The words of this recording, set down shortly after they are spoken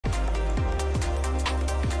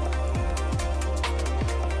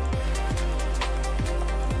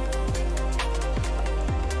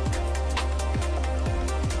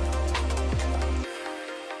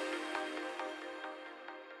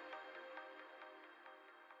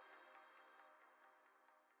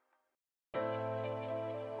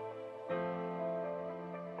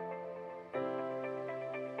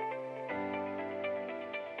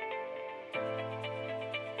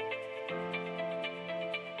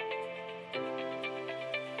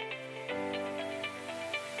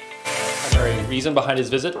primary reason behind his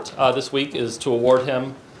visit this week is to award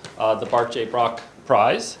him the Bart J. Brock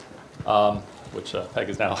Prize, which Peg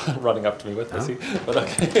is now running up to me with, I see. But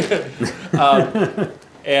okay.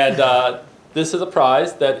 This is a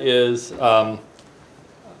prize that is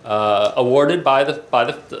awarded by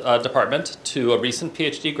the department to a recent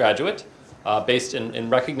PhD graduate based in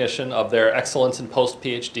recognition of their excellence in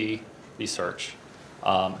post-PhD research.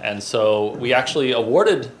 And so we actually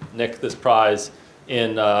awarded Nick this prize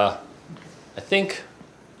in, I think,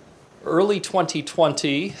 early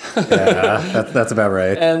 2020. Yeah, that's about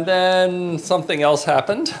right. And then something else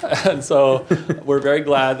happened. And so we're very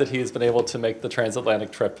glad that he has been able to make the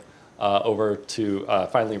transatlantic trip over to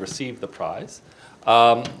finally receive the prize.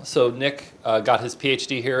 So Nick got his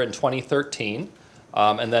PhD here in 2013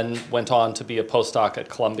 and then went on to be a postdoc at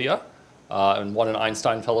Columbia and won an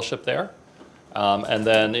Einstein Fellowship there. And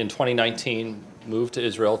then in 2019 moved to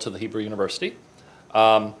Israel to the Hebrew University.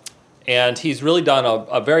 And he's really done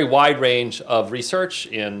a very wide range of research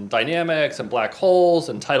in dynamics and black holes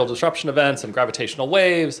and tidal disruption events and gravitational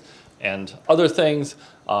waves and other things.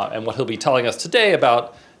 And what he'll be telling us today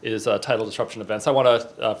about is tidal disruption events. I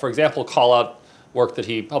want to, for example, call out work that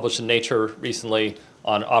he published in Nature recently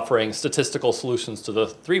on offering statistical solutions to the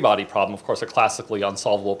three-body problem. Of course, a classically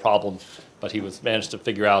unsolvable problem, but he managed to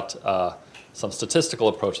figure out some statistical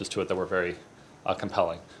approaches to it that were very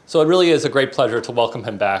compelling. So it really is a great pleasure to welcome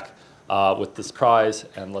him back with this prize,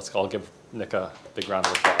 and let's all give Nick a big round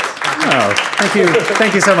of applause. Oh, thank you.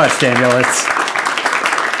 Thank you so much, Daniel.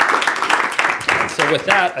 So with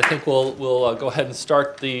that, I think we'll go ahead and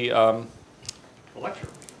start the lecture.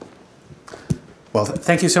 Well,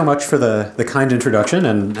 thank you so much for the kind introduction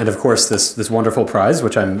and of course this wonderful prize,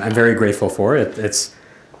 which I'm very grateful for. It's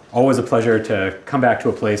always a pleasure to come back to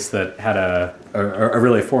a place that had a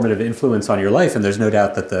really formative influence on your life, and there's no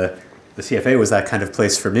doubt that the CFA was that kind of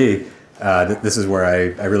place for me. This is where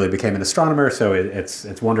I really became an astronomer, so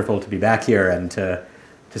it's wonderful to be back here and to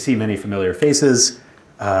see many familiar faces.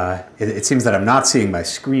 It seems that I'm not seeing my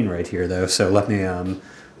screen right here though, so let me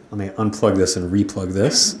unplug this and replug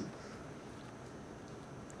this.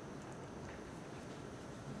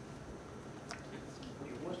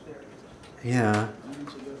 Yeah.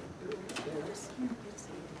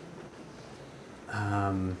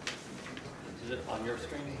 Is it on your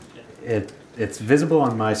screen? It's visible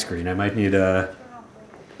on my screen. I might need a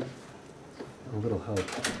little help.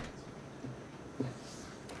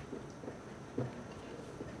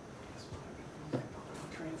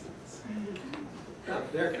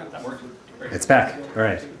 It's back. All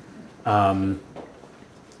right.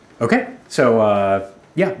 Okay. So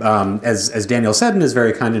as Daniel said in his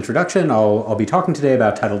very kind introduction, I'll be talking today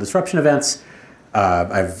about tidal disruption events.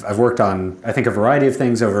 I've worked on, I think, a variety of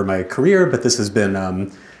things over my career, but this has been,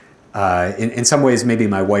 in some ways, maybe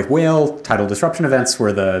my white whale. Tidal disruption events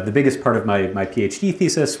were the biggest part of my PhD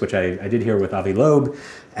thesis, which I did here with Avi Loeb,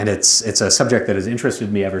 and it's a subject that has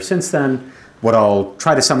interested me ever since then. What I'll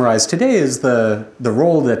try to summarize today is the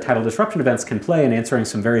role that tidal disruption events can play in answering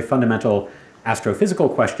some very fundamental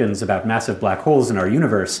astrophysical questions about massive black holes in our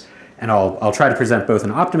universe, and I'll try to present both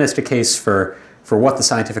an optimistic case for what the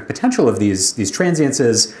scientific potential of these transients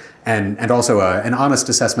is, and also an honest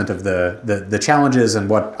assessment of the challenges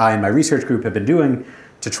and what I and my research group have been doing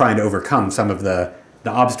to try and overcome some of the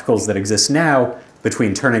obstacles that exist now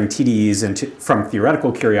between turning TDEs from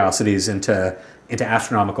theoretical curiosities into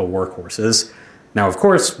astronomical workhorses. Now, of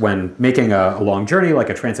course, when making a long journey like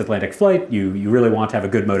a transatlantic flight, you really want to have a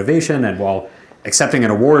good motivation, and while accepting an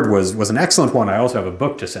award was an excellent one, I also have a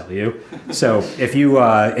book to sell you. So if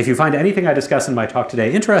you find anything I discuss in my talk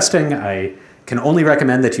today interesting, I can only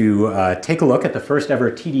recommend that you take a look at the first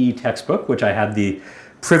ever TDE textbook, which I had the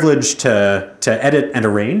privilege to edit and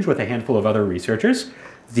arrange with a handful of other researchers.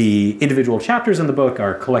 The individual chapters in the book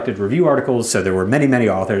are collected review articles, so there were many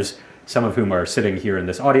authors, some of whom are sitting here in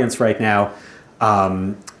this audience right now.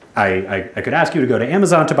 I could ask you to go to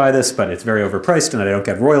Amazon to buy this, but it's very overpriced and I don't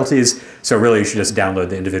get royalties, so really you should just download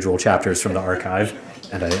the individual chapters from the archive,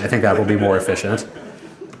 and I think that will be more efficient.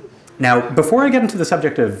 Now, before I get into the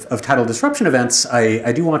subject of tidal disruption events,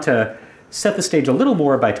 I do want to set the stage a little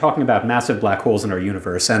more by talking about massive black holes in our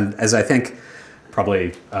universe, and as I think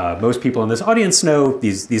probably most people in this audience know,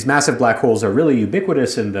 these massive black holes are really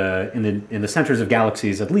ubiquitous in the centers of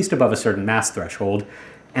galaxies, at least above a certain mass threshold.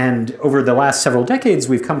 And over the last several decades,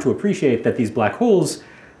 we've come to appreciate that these black holes,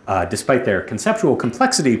 despite their conceptual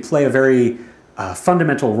complexity, play a very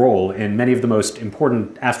fundamental role in many of the most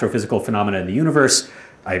important astrophysical phenomena in the universe.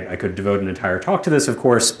 I could devote an entire talk to this, of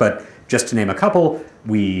course, but just to name a couple,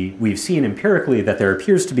 we've seen empirically that there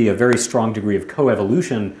appears to be a very strong degree of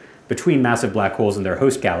coevolution between massive black holes and their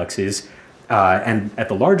host galaxies. And at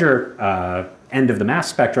the larger end of the mass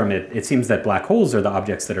spectrum, it seems that black holes are the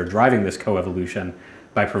objects that are driving this coevolution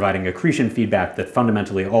by providing accretion feedback that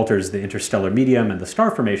fundamentally alters the interstellar medium and the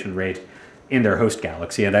star formation rate in their host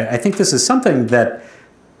galaxy. And I think this is something that,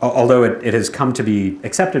 although it has come to be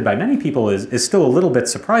accepted by many people, is still a little bit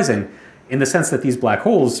surprising in the sense that these black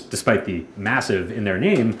holes, despite the massive in their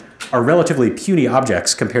name, are relatively puny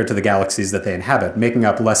objects compared to the galaxies that they inhabit, making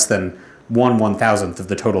up less than 1/1000th of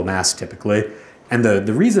the total mass typically. And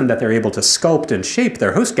the reason that they're able to sculpt and shape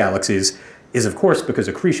their host galaxies is, of course, because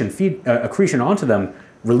accretion onto them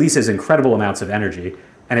releases incredible amounts of energy.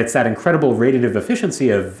 And it's that incredible radiative efficiency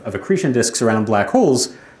of accretion disks around black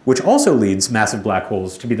holes which also leads massive black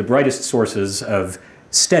holes to be the brightest sources of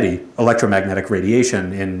steady electromagnetic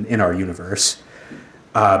radiation in our universe.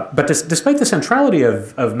 But despite the centrality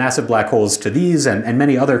of massive black holes to these and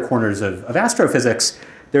many other corners of astrophysics,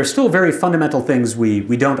 there are still very fundamental things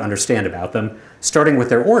we don't understand about them, starting with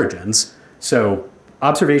their origins. So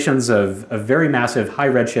observations of very massive high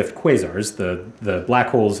redshift quasars, the black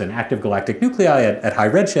holes in active galactic nuclei at high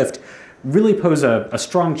redshift, really pose a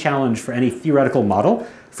strong challenge for any theoretical model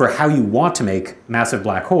for how you want to make massive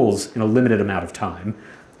black holes in a limited amount of time.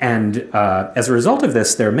 And as a result of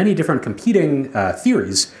this, there are many different competing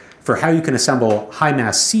theories for how you can assemble high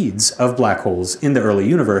mass seeds of black holes in the early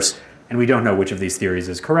universe. And we don't know which of these theories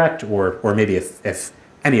is correct, or maybe if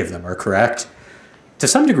any of them are correct. To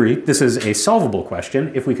some degree, this is a solvable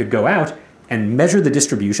question if we could go out and measure the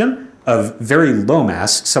distribution of very low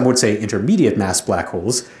mass, some would say intermediate mass black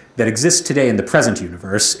holes that exist today in the present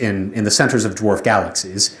universe in the centers of dwarf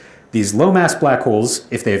galaxies. These low mass black holes,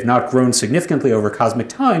 if they have not grown significantly over cosmic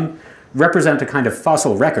time, represent a kind of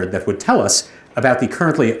fossil record that would tell us about the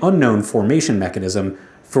currently unknown formation mechanism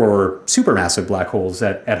for supermassive black holes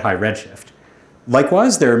at high redshift.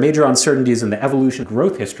 Likewise, there are major uncertainties in the evolution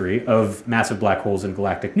growth history of massive black holes in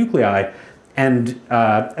galactic nuclei. And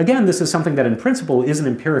again, this is something that in principle is an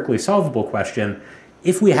empirically solvable question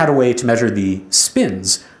if we had a way to measure the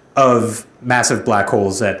spins of massive black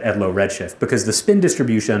holes at low redshift, because the spin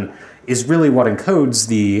distribution is really what encodes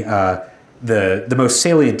the most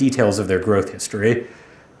salient details of their growth history.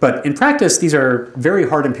 But in practice, these are very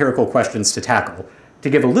hard empirical questions to tackle. To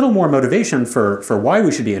give a little more motivation for why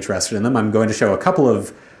we should be interested in them, I'm going to show a couple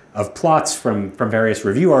of plots from various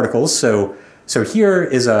review articles. So here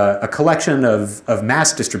is a collection of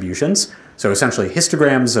mass distributions, so essentially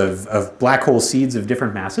histograms of black hole seeds of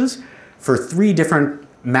different masses for 3 different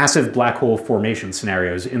massive black hole formation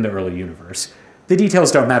scenarios in the early universe. The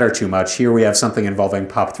details don't matter too much. Here we have something involving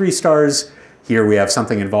POP3 stars. Here we have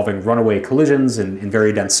something involving runaway collisions in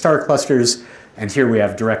very dense star clusters. And here we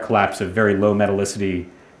have direct collapse of very low metallicity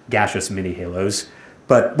gaseous mini-halos.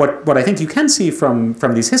 But what I think you can see from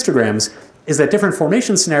these histograms is that different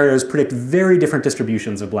formation scenarios predict very different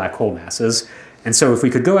distributions of black hole masses. And so if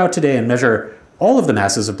we could go out today and measure all of the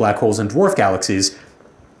masses of black holes in dwarf galaxies,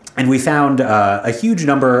 and we found a huge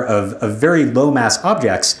number of very low mass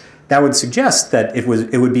objects, that would suggest that it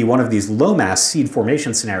would be one of these low mass seed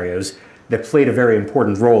formation scenarios that played a very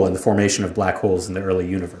important role in the formation of black holes in the early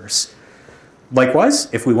universe. Likewise,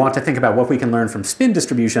 if we want to think about what we can learn from spin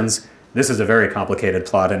distributions, this is a very complicated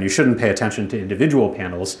plot, and you shouldn't pay attention to individual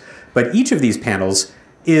panels, but each of these panels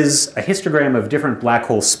is a histogram of different black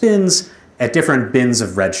hole spins at different bins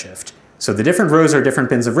of redshift. So the different rows are different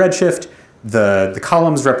bins of redshift. The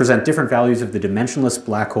columns represent different values of the dimensionless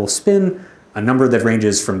black hole spin, a number that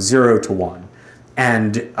ranges from 0 to 1.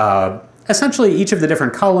 And essentially, each of the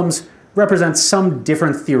different columns represents some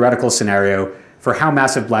different theoretical scenario for how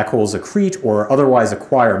massive black holes accrete or otherwise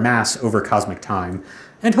acquire mass over cosmic time.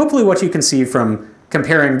 And hopefully what you can see from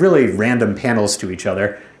comparing really random panels to each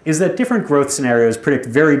other is that different growth scenarios predict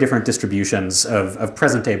very different distributions of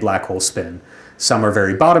present-day black hole spin. Some are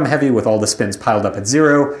very bottom-heavy with all the spins piled up at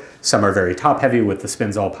 0. Some are very top-heavy with the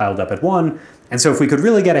spins all piled up at 1. And so if we could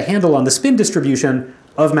really get a handle on the spin distribution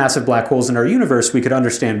of massive black holes in our universe, we could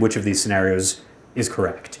understand which of these scenarios is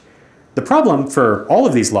correct. The problem for all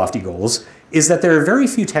of these lofty goals is that there are very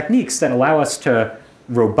few techniques that allow us to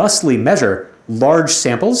robustly measure large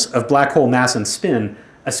samples of black hole mass and spin,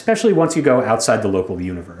 especially once you go outside the local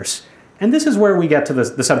universe. And this is where we get to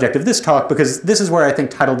the subject of this talk, because this is where I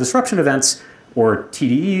think tidal disruption events, or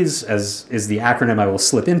TDEs, as is the acronym I will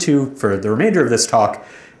slip into for the remainder of this talk,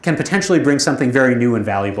 can potentially bring something very new and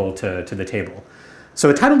valuable to the table. So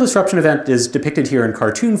a tidal disruption event is depicted here in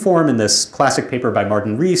cartoon form in this classic paper by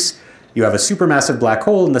Martin Rees. You have a supermassive black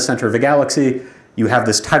hole in the center of a galaxy. You have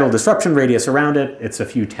this tidal disruption radius around it. It's a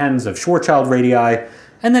few tens of Schwarzschild radii.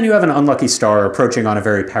 And then you have an unlucky star approaching on a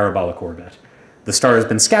very parabolic orbit. The star has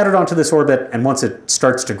been scattered onto this orbit, and once it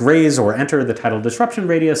starts to graze or enter the tidal disruption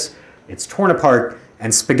radius, it's torn apart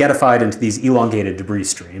and spaghettified into these elongated debris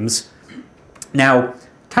streams. Now,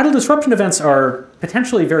 tidal disruption events are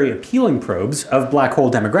potentially very appealing probes of black hole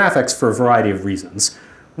demographics for a variety of reasons.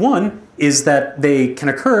 One is that they can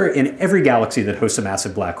occur in every galaxy that hosts a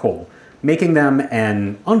massive black hole, making them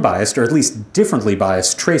an unbiased, or at least differently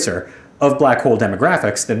biased, tracer of black hole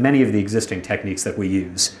demographics than many of the existing techniques that we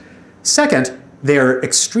use. Second, they are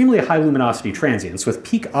extremely high luminosity transients with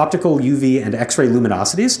peak optical, UV, and X-ray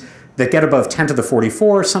luminosities that get above 10 to the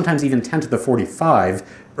 44, sometimes even 10 to the 45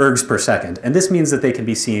 ergs per second. And this means that they can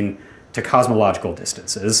be seen to cosmological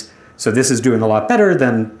distances. So this is doing a lot better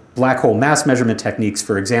than black hole mass measurement techniques,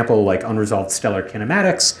 for example, like unresolved stellar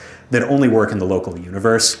kinematics that only work in the local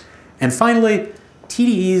universe. And finally,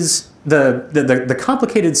 TDEs, the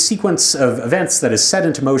complicated sequence of events that is set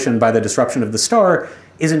into motion by the disruption of the star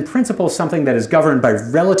is in principle something that is governed by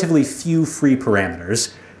relatively few free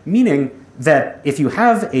parameters, meaning that if you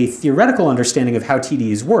have a theoretical understanding of how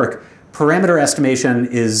TDEs work, parameter estimation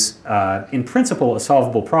is in principle a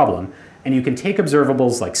solvable problem, and you can take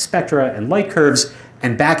observables like spectra and light curves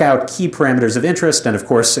and back out key parameters of interest. And of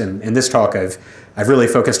course, in this talk, I've really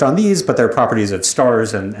focused on these, but they're properties of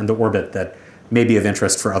stars and the orbit that may be of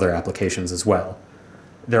interest for other applications as well.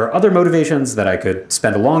 There are other motivations that I could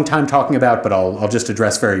spend a long time talking about, but I'll just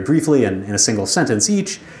address very briefly in a single sentence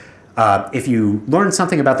each. If you learn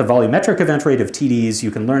something about the volumetric event rate of TDEs,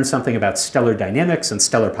 you can learn something about stellar dynamics and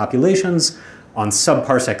stellar populations on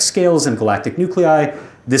subparsec scales in galactic nuclei.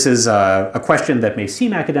 This is a question that may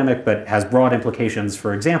seem academic, but has broad implications,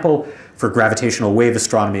 for example, for gravitational wave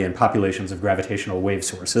astronomy and populations of gravitational wave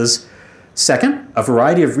sources. Second, a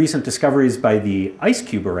variety of recent discoveries by the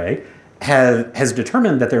IceCube array has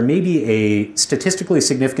determined that there may be a statistically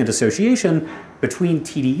significant association between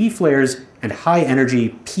TDE flares and high-energy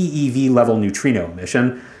PeV level neutrino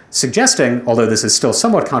emission, suggesting, although this is still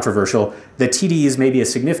somewhat controversial, that TDEs may be a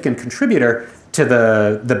significant contributor to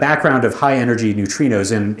the background of high-energy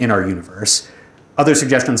neutrinos in our universe. Other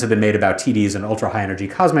suggestions have been made about TDEs and ultra-high-energy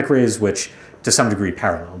cosmic rays, which to some degree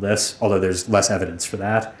parallel this, although there's less evidence for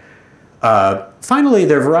that. Finally,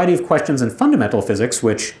 there are a variety of questions in fundamental physics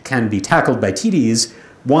which can be tackled by TDEs.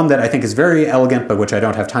 One that I think is very elegant, but which I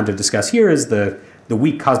don't have time to discuss here, is the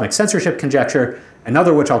weak cosmic censorship conjecture.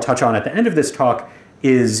 Another, which I'll touch on at the end of this talk,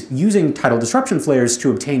 is using tidal disruption flares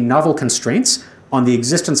to obtain novel constraints on the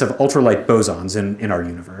existence of ultralight bosons in our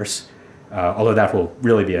universe, although that will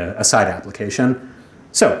really be a side application.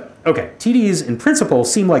 So, okay, TDEs in principle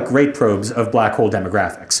seem like great probes of black hole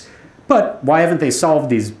demographics. But why haven't they solved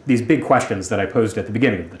these big questions that I posed at the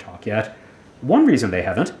beginning of the talk yet? One reason they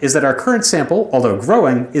haven't is that our current sample, although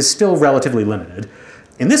growing, is still relatively limited.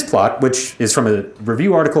 In this plot, which is from a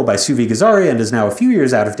review article by Suvi Ghazari and is now a few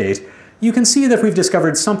years out of date, you can see that we've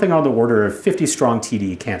discovered something on the order of 50 strong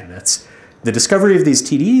TDE candidates. The discovery of these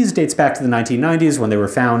TDEs dates back to the 1990s when they were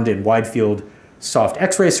found in wide-field soft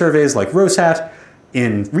X-ray surveys like ROSAT.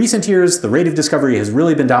 In recent years, the rate of discovery has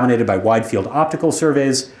really been dominated by wide-field optical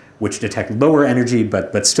surveys, which detect lower energy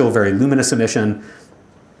but still very luminous emission.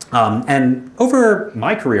 And over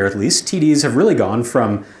my career, at least, TDEs have really gone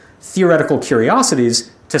from theoretical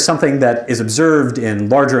curiosities to something that is observed in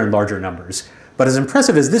larger and larger numbers. But as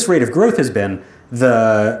impressive as this rate of growth has been,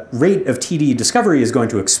 the rate of TDE discovery is going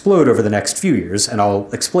to explode over the next few years, and I'll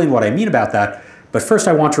explain what I mean about that. But first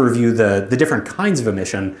I want to review the different kinds of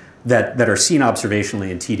emission that are seen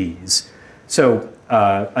observationally in TDEs. So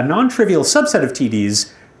a non-trivial subset of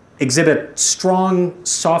TDEs exhibit strong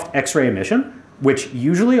soft X-ray emission, which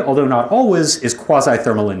usually, although not always, is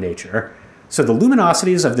quasi-thermal in nature. So the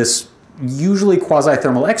luminosities of this usually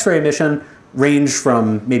quasi-thermal X-ray emission range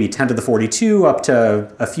from maybe 10 to the 42 up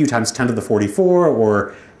to a few times 10 to the 44,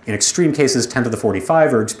 or in extreme cases 10 to the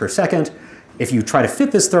 45 ergs per second. If you try to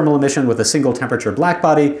fit this thermal emission with a single temperature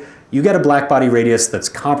blackbody, you get a blackbody radius that's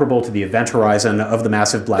comparable to the event horizon of the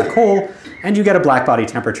massive black hole, and you get a blackbody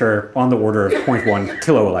temperature on the order of 0.1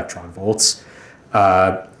 kiloelectronvolts.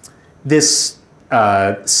 This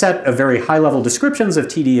set of very high-level descriptions of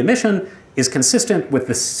TDE emission is consistent with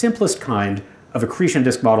the simplest kind of accretion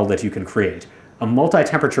disk model that you can create, a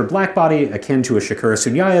multi-temperature blackbody akin to a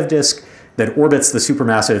Shakura-Sunyaev disk that orbits the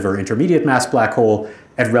supermassive or intermediate mass black hole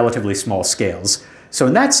at relatively small scales. So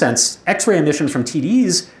in that sense, X-ray emission from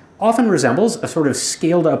TDEs often resembles a sort of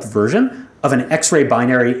scaled-up version of an X-ray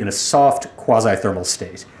binary in a soft quasi-thermal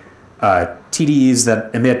state. TDEs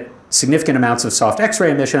that emit significant amounts of soft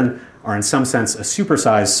X-ray emission are in some sense a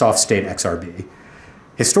supersized soft-state XRB.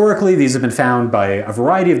 Historically, these have been found by a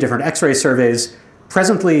variety of different X-ray surveys,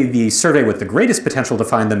 Presently, the survey with the greatest potential to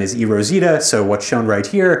find them is eROSITA. So what's shown right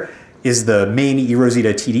here is the main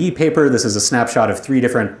eROSITA TDE paper. This is a snapshot of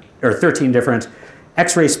 13 different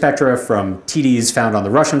X-ray spectra from TDEs found on the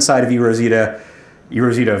Russian side of eROSITA.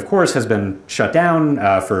 eROSITA, of course, has been shut down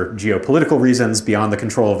for geopolitical reasons beyond the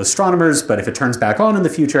control of astronomers, but if it turns back on in the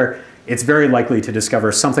future, it's very likely to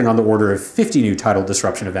discover something on the order of 50 new tidal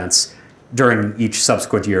disruption events during each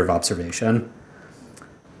subsequent year of observation.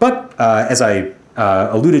 But as I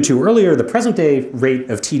alluded to earlier, the present-day rate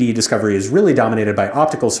of TDE discovery is really dominated by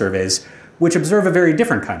optical surveys, which observe a very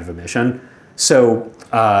different kind of emission. So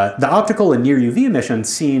the optical and near UV emission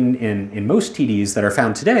seen in most TDEs that are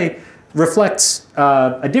found today reflects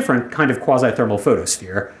a different kind of quasi-thermal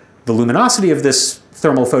photosphere. The luminosity of this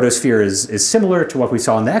thermal photosphere is similar to what we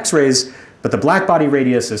saw in the X-rays, but the blackbody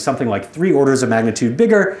radius is something like 3 orders of magnitude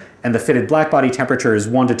bigger, and the fitted blackbody temperature is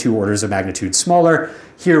 1 to 2 orders of magnitude smaller.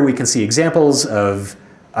 Here we can see examples of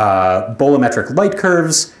bolometric light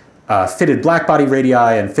curves, fitted blackbody radii,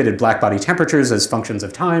 and fitted blackbody temperatures as functions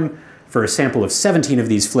of time for a sample of 17 of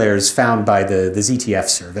these flares found by the ZTF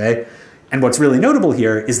survey. And what's really notable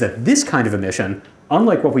here is that this kind of emission,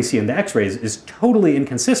 unlike what we see in the X-rays, is totally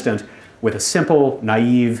inconsistent with a simple,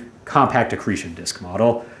 naive, compact accretion disk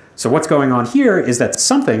model. So what's going on here is that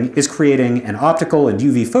something is creating an optical and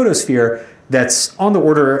UV photosphere that's on the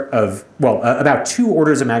order of, well, about 2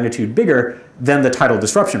 orders of magnitude bigger than the tidal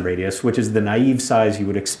disruption radius, which is the naive size you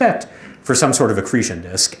would expect for some sort of accretion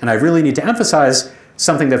disk. And I really need to emphasize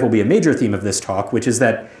something that will be a major theme of this talk, which is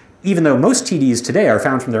that even though most TDEs today are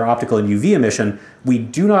found from their optical and UV emission, we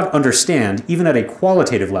do not understand, even at a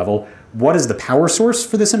qualitative level, what is the power source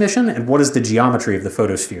for this emission and what is the geometry of the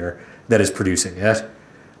photosphere that is producing it.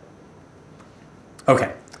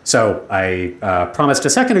 Okay, so I promised a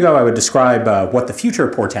second ago I would describe what the future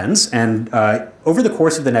portends, and over the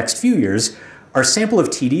course of the next few years, our sample of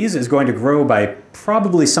TDEs is going to grow by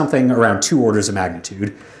probably something around 2 orders of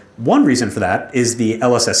magnitude. One reason for that is the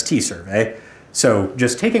LSST survey. So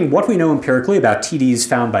just taking what we know empirically about TDEs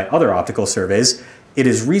found by other optical surveys, it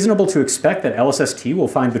is reasonable to expect that LSST will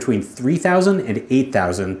find between 3,000 and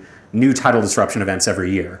 8,000 new tidal disruption events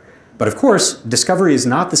every year. But of course, discovery is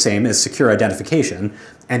not the same as secure identification,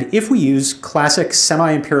 and if we use classic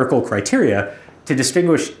semi-empirical criteria to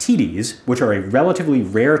distinguish TDEs, which are a relatively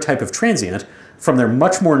rare type of transient, from their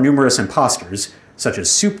much more numerous imposters, such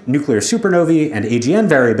as nuclear supernovae and AGN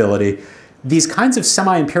variability, these kinds of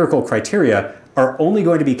semi-empirical criteria are only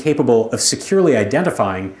going to be capable of securely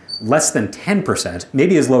identifying less than 10%,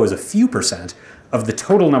 maybe as low as a few percent, of the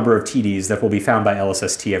total number of TDEs that will be found by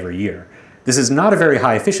LSST every year. This is not a very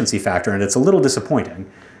high efficiency factor, and it's a little disappointing.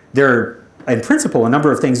 There are, in principle, a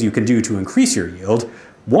number of things you can do to increase your yield.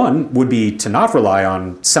 One would be to not rely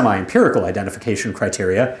on semi-empirical identification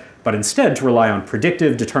criteria, but instead to rely on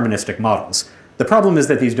predictive deterministic models. The problem is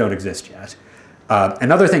that these don't exist yet.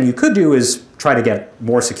 Another thing you could do is try to get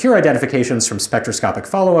more secure identifications from spectroscopic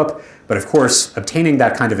follow-up, but of course, obtaining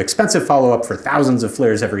that kind of expensive follow-up for thousands of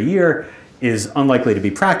flares every year is unlikely to be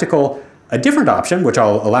practical. A different option, which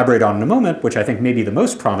I'll elaborate on in a moment, which I think may be the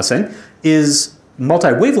most promising, is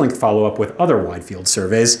multi-wavelength follow-up with other wide-field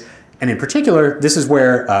surveys. And in particular, this is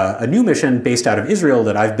where a new mission based out of Israel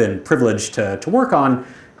that I've been privileged to work on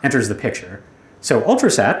enters the picture. So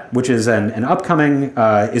ULTRASAT, which is an upcoming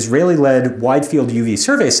Israeli-led wide-field UV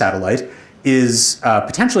survey satellite, is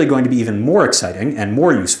potentially going to be even more exciting and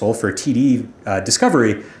more useful for TDE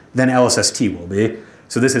discovery than LSST will be.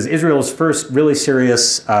 So this is Israel's first really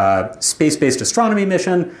serious space-based astronomy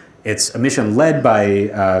mission. It's a mission led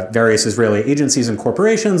by various Israeli agencies and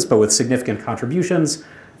corporations, but with significant contributions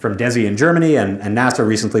from DESI in Germany and NASA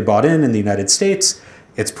recently bought in the United States.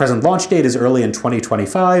 Its present launch date is early in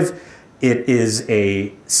 2025. It is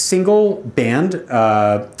a single band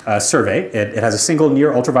survey. It has a single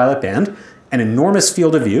near ultraviolet band, an enormous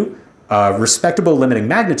field of view, respectable limiting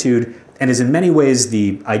magnitude, and is in many ways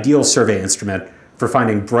the ideal survey instrument for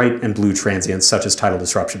finding bright and blue transients such as tidal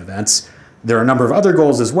disruption events. There are a number of other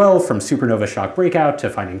goals as well, from supernova shock breakout to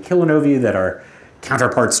finding kilonovae that are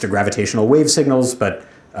counterparts to gravitational wave signals, but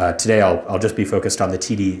today I'll just be focused on the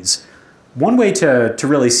TDEs. One way to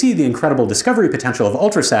really see the incredible discovery potential of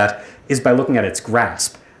ULTRASAT is by looking at its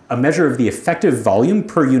grasp, a measure of the effective volume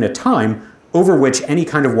per unit time over which any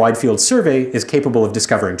kind of wide field survey is capable of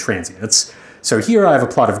discovering transients. So here I have a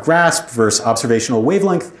plot of grasp versus observational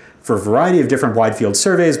wavelength for a variety of different wide field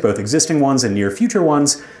surveys, both existing ones and near future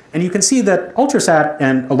ones. And you can see that ULTRASAT,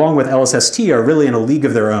 and along with LSST, are really in a league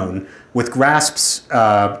of their own, with grasps,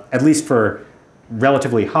 at least for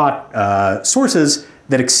relatively hot sources,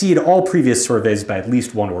 that exceed all previous surveys by at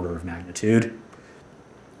least 1 order of magnitude.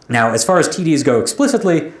 Now, as far as TDEs go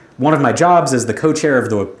explicitly, one of my jobs as the co-chair of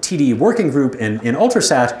the TDE working group in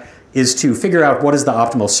ULTRASAT is to figure out what is the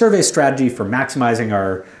optimal survey strategy for maximizing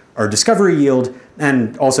our discovery yield,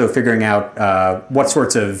 and also figuring out what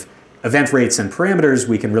sorts of event rates and parameters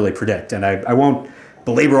we can really predict. And I won't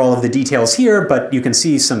belabor all of the details here, but you can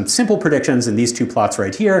see some simple predictions in these two plots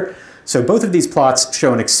right here. So both of these plots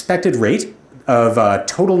show an expected rate of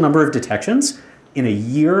total number of detections in a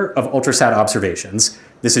year of ULTRASAT observations.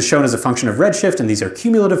 This is shown as a function of redshift, and these are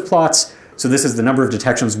cumulative plots. So this is the number of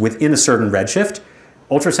detections within a certain redshift.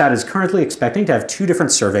 ULTRASAT is currently expecting to have two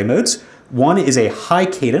different survey modes. One is a high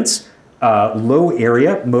cadence, low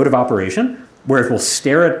area mode of operation, where it will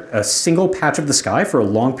stare at a single patch of the sky for a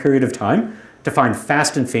long period of time to find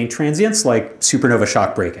fast and faint transients like supernova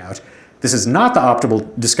shock breakout. This is not the optimal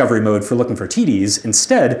discovery mode for looking for TDEs.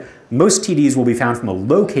 Instead, most TDEs will be found from a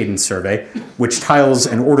low cadence survey, which tiles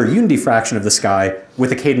an order unity fraction of the sky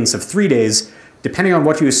with a cadence of 3 days. Depending on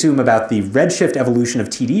what you assume about the redshift evolution of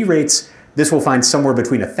TDE rates, this will find somewhere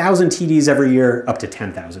between 1,000 TDEs every year up to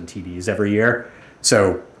 10,000 TDEs every year.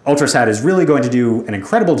 So ULTRASAT is really going to do an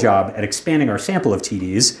incredible job at expanding our sample of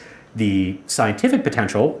TDEs. The scientific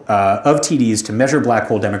potential of TDEs to measure black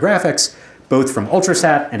hole demographics, both from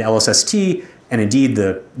ULTRASAT and LSST, and indeed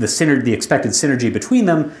the expected synergy between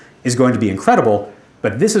them, is going to be incredible.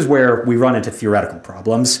 But this is where we run into theoretical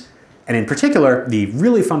problems. And in particular, the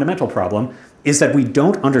really fundamental problem is that we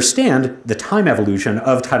don't understand the time evolution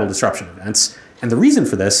of tidal disruption events. And the reason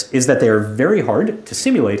for this is that they are very hard to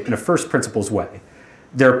simulate in a first principles way.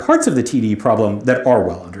 There are parts of the TDE problem that are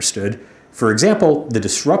well understood. For example, the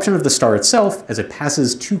disruption of the star itself as it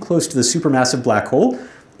passes too close to the supermassive black hole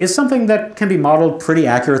is something that can be modeled pretty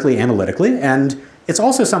accurately analytically, and it's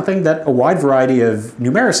also something that a wide variety of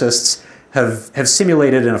numericists have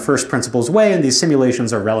simulated in a first principles way, and these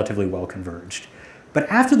simulations are relatively well converged. But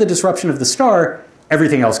after the disruption of the star,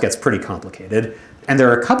 everything else gets pretty complicated, and there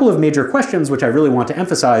are a couple of major questions which I really want to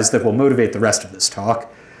emphasize that will motivate the rest of this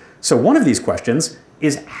talk. So one of these questions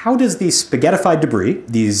is, how does the spaghettified debris,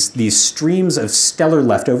 these streams of stellar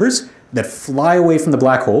leftovers that fly away from the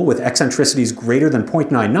black hole with eccentricities greater than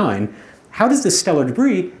 0.99, how does this stellar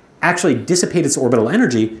debris actually dissipate its orbital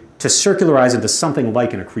energy to circularize into something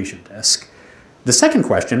like an accretion disk? The second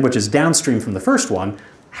question, which is downstream from the first one,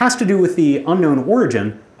 has to do with the unknown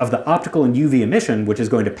origin of the optical and UV emission, which is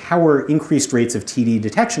going to power increased rates of TDE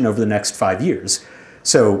detection over the next 5 years.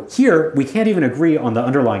 So here, we can't even agree on the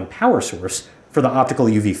underlying power source for the optical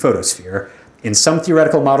UV photosphere. In some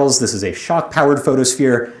theoretical models, this is a shock-powered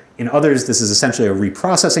photosphere. In others, this is essentially a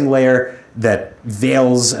reprocessing layer that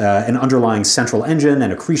veils an underlying central engine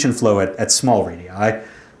and accretion flow at small radii.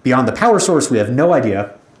 Beyond the power source, we have no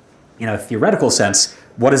idea, in a theoretical sense,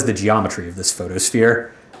 what is the geometry of this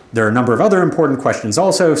photosphere. There are a number of other important questions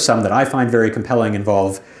also. Some that I find very compelling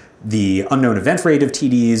involve the unknown event rate of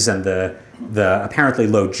TDEs and the apparently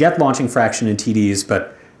low jet launching fraction in TDEs,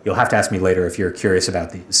 but you'll have to ask me later if you're curious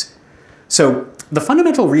about these. So the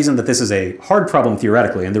fundamental reason that this is a hard problem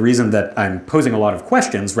theoretically, and the reason that I'm posing a lot of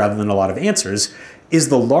questions rather than a lot of answers, is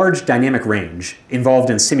the large dynamic range involved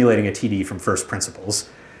in simulating a TDE from first principles.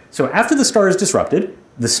 So after the star is disrupted,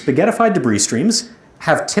 the spaghettified debris streams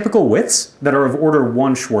have typical widths that are of order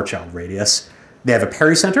 1 Schwarzschild radius. They have a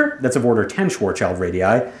pericenter that's of order 10 Schwarzschild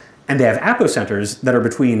radii, and they have apocenters that are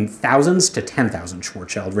between thousands to 10,000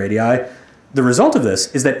 Schwarzschild radii. The result of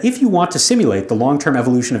this is that if you want to simulate the long-term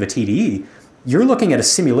evolution of a TDE, you're looking at a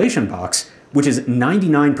simulation box which is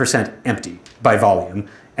 99% empty by volume.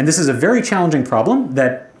 And this is a very challenging problem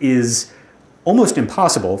that is almost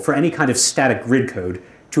impossible for any kind of static grid code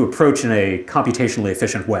to approach in a computationally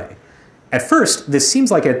efficient way. At first, this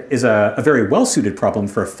seems like it is a very well-suited problem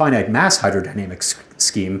for a finite mass hydrodynamic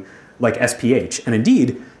scheme like SPH. And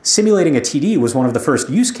indeed, simulating a TDE was one of the first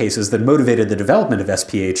use cases that motivated the development of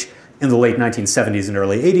SPH in the late 1970s and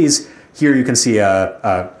early 80s. Here you can see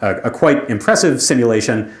a quite impressive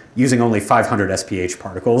simulation using only 500 SPH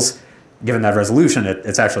particles. Given that resolution,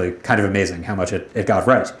 it's actually kind of amazing how much it got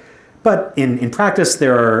right. But in practice,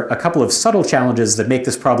 there are a couple of subtle challenges that make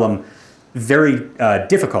this problem very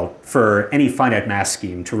difficult for any finite mass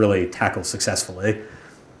scheme to really tackle successfully.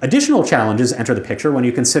 Additional challenges enter the picture when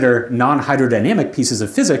you consider non-hydrodynamic pieces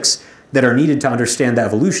of physics that are needed to understand the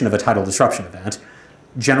evolution of a tidal disruption event.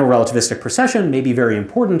 General relativistic precession may be very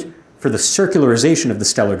important for the circularization of the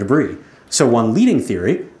stellar debris. So one leading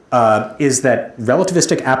theory is that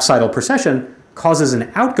relativistic apsidal precession causes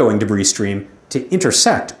an outgoing debris stream to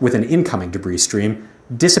intersect with an incoming debris stream,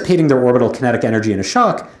 dissipating their orbital kinetic energy in a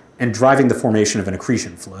shock and driving the formation of an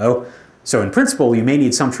accretion flow. So in principle, you may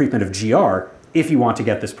need some treatment of GR if you want to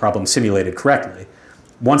get this problem simulated correctly.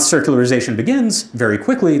 Once circularization begins, very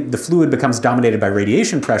quickly, the fluid becomes dominated by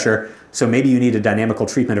radiation pressure, so maybe you need a dynamical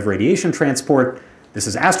treatment of radiation transport. This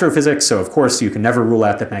is astrophysics, so of course you can never rule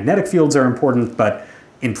out that magnetic fields are important, but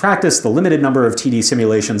in practice, the limited number of TD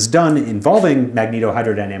simulations done involving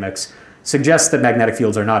magnetohydrodynamics suggests that magnetic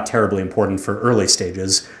fields are not terribly important for early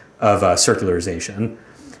stages of circularization.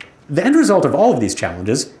 The end result of all of these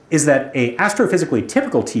challenges is that a astrophysically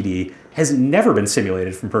typical TD has never been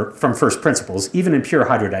simulated from first principles, even in pure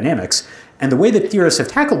hydrodynamics. And the way that theorists have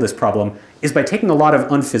tackled this problem is by taking a lot of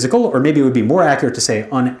unphysical, or maybe it would be more accurate to say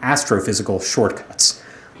unastrophysical shortcuts.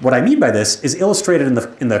 What I mean by this is illustrated in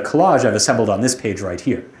the collage I've assembled on this page right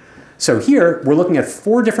here. So here, we're looking at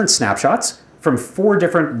 4 different snapshots from 4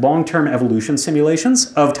 different long-term evolution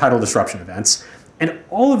simulations of tidal disruption events. And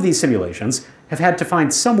all of these simulations have had to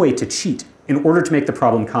find some way to cheat in order to make the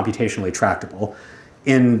problem computationally tractable.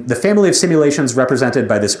 In the family of simulations represented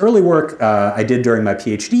by this early work I did during my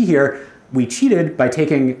PhD here, we cheated by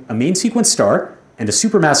taking a main sequence star and a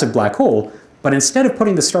supermassive black hole, but instead of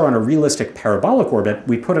putting the star on a realistic parabolic orbit,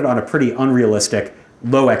 we put it on a pretty unrealistic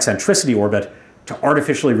low eccentricity orbit to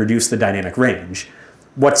artificially reduce the dynamic range.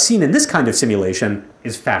 What's seen in this kind of simulation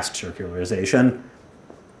is fast circularization.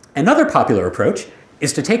 Another popular approach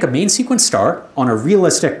is to take a main sequence star on a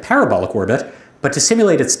realistic parabolic orbit, but to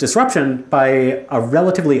simulate its disruption by a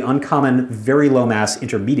relatively uncommon, very low mass,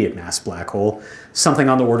 intermediate mass black hole, something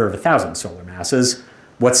on the order of 1,000 solar masses.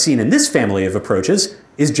 What's seen in this family of approaches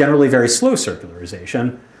is generally very slow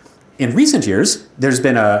circularization. In recent years, there's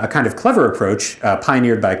been a kind of clever approach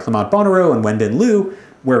pioneered by Clement Bonnereau and Wenbin Liu,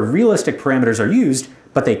 where realistic parameters are used,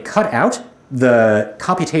 but they cut out the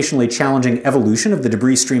computationally challenging evolution of the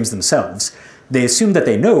debris streams themselves. They assume that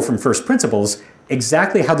they know from first principles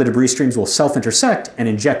exactly how the debris streams will self-intersect and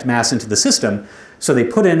inject mass into the system, so they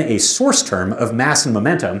put in a source term of mass and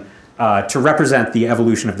momentum to represent the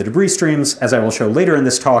evolution of the debris streams. As I will show later in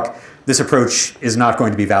this talk, this approach is not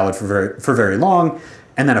going to be valid for very long.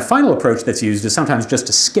 And then a final approach that's used is sometimes just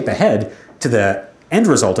to skip ahead to the end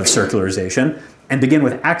result of circularization and begin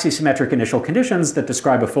with axisymmetric initial conditions that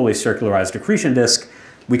describe a fully circularized accretion disk.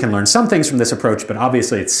 We can learn some things from this approach, but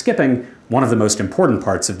obviously it's skipping one of the most important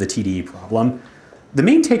parts of the TDE problem. The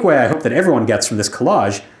main takeaway I hope that everyone gets from this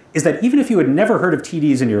collage is that even if you had never heard of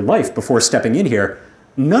TDEs in your life before stepping in here,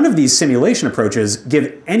 none of these simulation approaches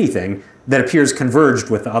give anything that appears converged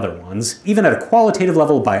with the other ones. Even at a qualitative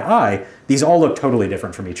level by eye, these all look totally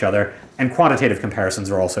different from each other, and quantitative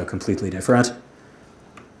comparisons are also completely different.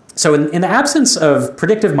 So in the absence of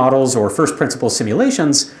predictive models or first principle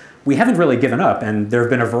simulations, we haven't really given up, and there have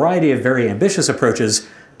been a variety of very ambitious approaches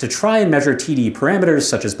to try and measure TDE parameters,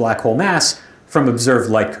 such as black hole mass, from observed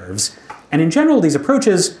light curves. And in general, these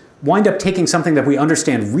approaches wind up taking something that we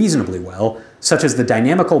understand reasonably well, such as the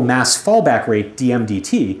dynamical mass fallback rate,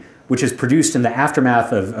 dmdt, which is produced in the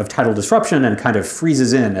aftermath of tidal disruption and kind of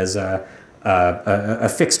freezes in as a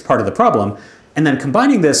fixed part of the problem, and then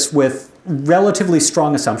combining this with relatively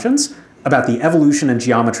strong assumptions about the evolution and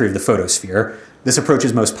geometry of the photosphere. This approach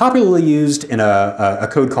is most popularly used in a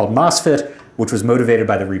code called MOSFET, which was motivated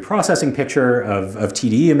by the reprocessing picture of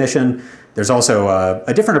TDE emission. There's also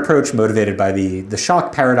a different approach motivated by the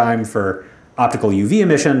shock paradigm for optical UV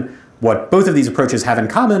emission. What both of these approaches have in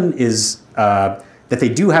common is that they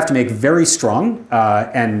do have to make very strong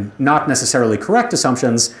and not necessarily correct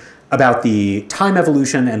assumptions about the time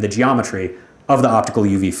evolution and the geometry of the optical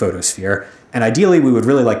UV photosphere. And ideally, we would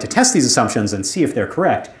really like to test these assumptions and see if they're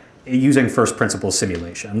correct using first principle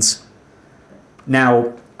simulations.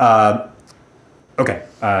 Now, I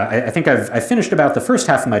think I've finished about the first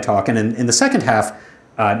half of my talk, and in the second half,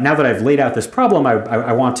 now that I've laid out this problem,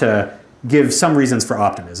 I want to give some reasons for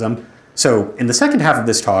optimism. So in the second half of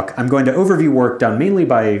this talk, I'm going to overview work done mainly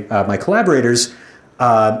by my collaborators,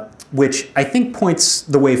 which I think points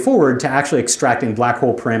the way forward to actually extracting black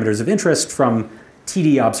hole parameters of interest from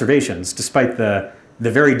TD observations, despite the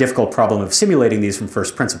very difficult problem of simulating these from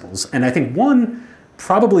first principles. And I think one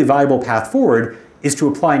probably viable path forward is to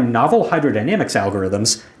apply novel hydrodynamics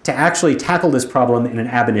algorithms to actually tackle this problem in an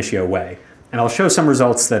ab initio way. And I'll show some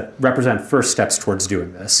results that represent first steps towards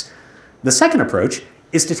doing this. The second approach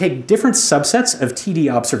is to take different subsets of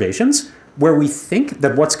TD observations where we think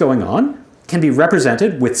that what's going on can be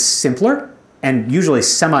represented with simpler and usually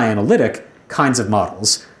semi-analytic kinds of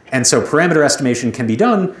models. And so parameter estimation can be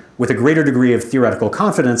done with a greater degree of theoretical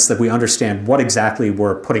confidence that we understand what exactly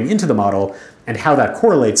we're putting into the model and how that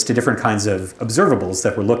correlates to different kinds of observables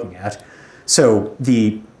that we're looking at. So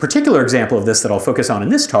the particular example of this that I'll focus on in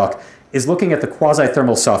this talk is looking at the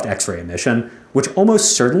quasi-thermal soft X-ray emission, which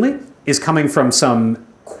almost certainly is coming from some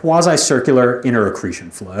quasi-circular inner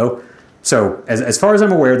accretion flow. So as far as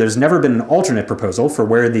I'm aware, there's never been an alternate proposal for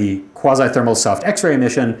where the quasi-thermal soft X-ray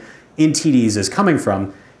emission in TDEs is coming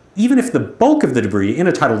from, even if the bulk of the debris in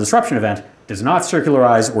a tidal disruption event does not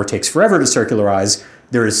circularize or takes forever to circularize.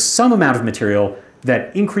 There is some amount of material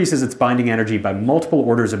that increases its binding energy by multiple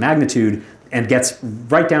orders of magnitude and gets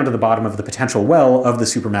right down to the bottom of the potential well of the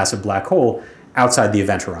supermassive black hole outside the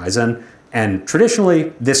event horizon. And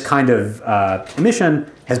traditionally, this kind of emission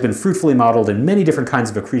has been fruitfully modeled in many different kinds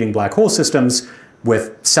of accreting black hole systems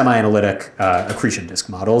with semi-analytic accretion disk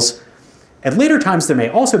models. At later times, there may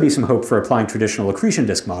also be some hope for applying traditional accretion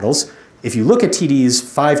disk models. If you look at TDEs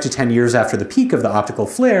 5 to 10 years after the peak of the optical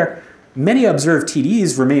flare, many observed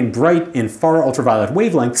TDEs remain bright in far ultraviolet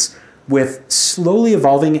wavelengths with slowly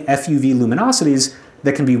evolving FUV luminosities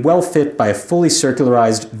that can be well fit by a fully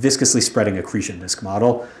circularized, viscously spreading accretion disk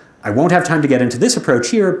model. I won't have time to get into this approach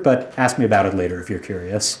here, but ask me about it later if you're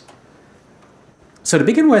curious. So to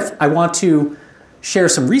begin with, I want to share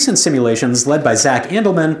some recent simulations led by Zach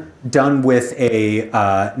Andelman, done with a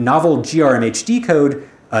novel GRMHD code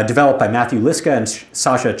developed by Matthew Liska and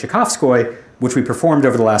Sasha Tchaikovskoy, which we performed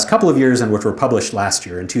over the last couple of years and which were published last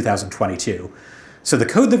year in 2022. So the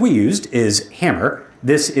code that we used is Hammer.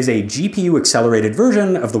 This is a GPU-accelerated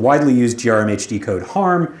version of the widely used GRMHD code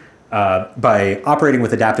HARM. By operating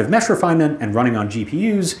with adaptive mesh refinement and running on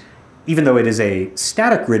GPUs, even though it is a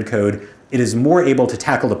static grid code, it is more able to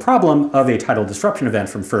tackle the problem of a tidal disruption event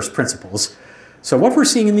from first principles. So what we're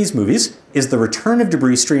seeing in these movies is the return of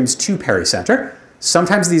debris streams to pericenter.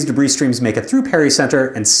 Sometimes these debris streams make it through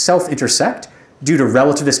pericenter and self-intersect due to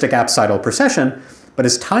relativistic apsidal precession, but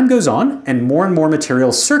as time goes on and more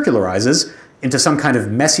material circularizes into some kind of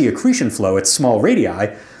messy accretion flow at small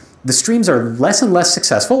radii, the streams are less and less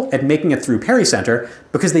successful at making it through pericenter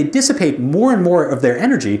because they dissipate more and more of their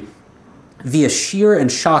energy via shear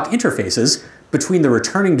and shock interfaces between the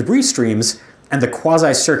returning debris streams and the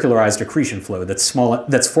quasi-circularized accretion flow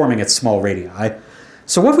that's forming at small radii.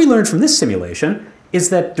 So what we learned from this simulation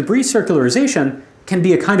is that debris circularization can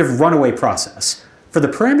be a kind of runaway process. For the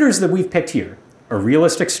parameters that we've picked here, a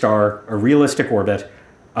realistic star, a realistic orbit,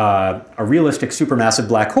 a realistic supermassive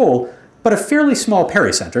black hole, but a fairly small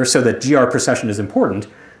pericenter so that GR precession is important,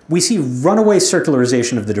 we see runaway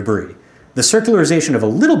circularization of the debris. The circularization of a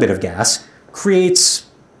little bit of gas creates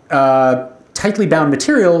tightly bound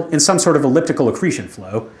material in some sort of elliptical accretion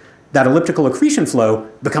flow. That elliptical accretion flow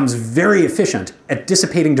becomes very efficient at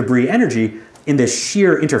dissipating debris energy in this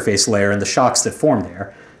shear interface layer and the shocks that form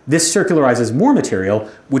there. This circularizes more material,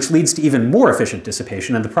 which leads to even more efficient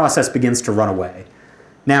dissipation, and the process begins to run away.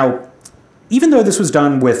 Now, even though this was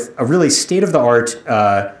done with a really state-of-the-art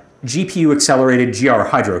GPU-accelerated GR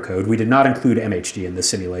hydrocode, we did not include MHD in this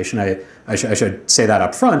simulation. I should say that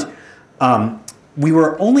up front. We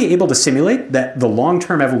were only able to simulate that the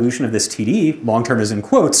long-term evolution of this TDE, long-term is in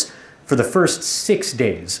quotes, for the first 6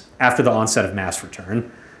 days after the onset of mass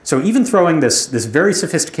return. So even throwing this very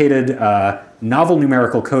sophisticated novel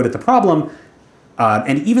numerical code at the problem,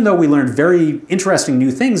 and even though we learned very interesting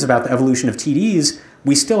new things about the evolution of TDEs,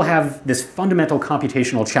 we still have this fundamental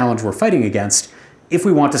computational challenge we're fighting against if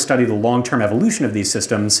we want to study the long-term evolution of these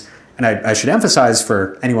systems. And I should emphasize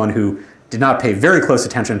for anyone who did not pay very close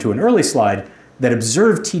attention to an early slide that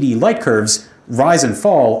observed TDE light curves rise and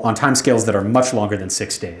fall on timescales that are much longer than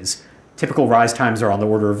 6 days. Typical rise times are on the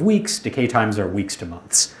order of weeks, decay times are weeks to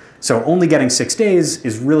months. So only getting 6 days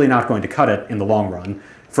is really not going to cut it in the long run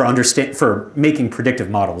for making predictive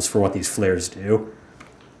models for what these flares do.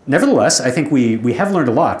 Nevertheless, I think we have learned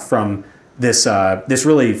a lot from this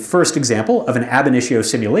really first example of an ab initio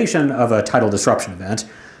simulation of a tidal disruption event.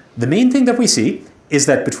 The main thing that we see is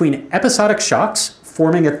that between episodic shocks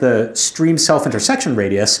forming at the stream self-intersection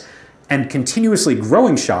radius and continuously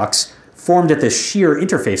growing shocks formed at this shear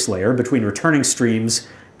interface layer between returning streams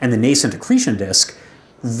and the nascent accretion disk,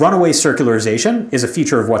 runaway circularization is a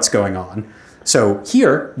feature of what's going on. So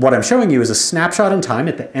here, what I'm showing you is a snapshot in time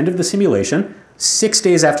at the end of the simulation, 6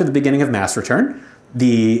 days after the beginning of mass return.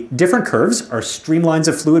 The different curves are streamlines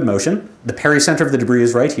of fluid motion. The pericenter of the debris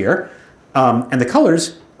is right here. And the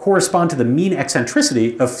colors correspond to the mean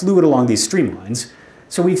eccentricity of fluid along these streamlines.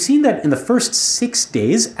 So we've seen that in the first 6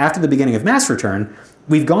 days after the beginning of mass return,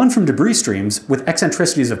 we've gone from debris streams with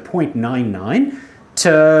eccentricities of 0.99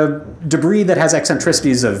 to debris that has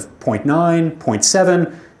eccentricities of 0.9,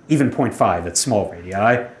 0.7, even 0.5 at small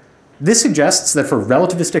radii. This suggests that for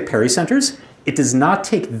relativistic pericenters, it does not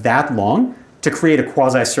take that long to create a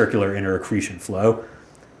quasi-circular inner accretion flow.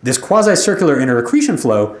 This quasi-circular inner accretion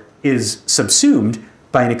flow is subsumed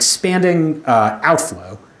by an expanding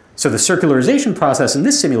outflow. So the circularization process in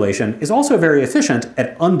this simulation is also very efficient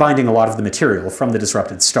at unbinding a lot of the material from the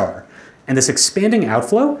disrupted star. and this expanding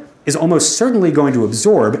outflow is almost certainly going to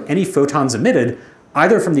absorb any photons emitted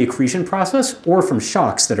either from the accretion process or from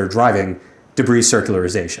shocks that are driving debris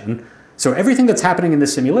circularization. So everything that's happening in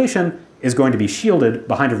this simulation is going to be shielded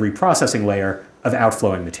behind a reprocessing layer of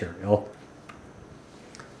outflowing material.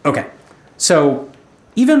 Okay, so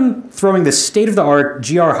even throwing the state-of-the-art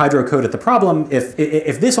GR hydrocode at the problem,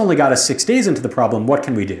 if this only got us 6 days into the problem, what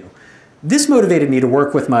can we do? This motivated me to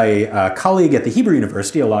work with my colleague at the Hebrew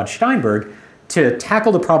University, Elad Steinberg, to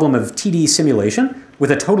tackle the problem of TDE simulation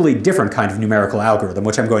with a totally different kind of numerical algorithm,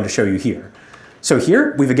 which I'm going to show you here. So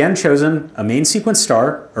here, we've again chosen a main sequence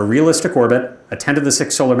star, a realistic orbit, a 10 to the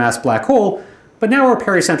 6 solar mass black hole, but now our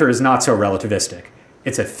pericenter is not so relativistic.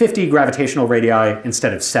 It's at 50 gravitational radii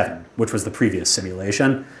instead of 7, which was the previous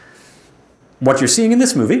simulation. What you're seeing in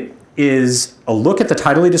this movie is a look at the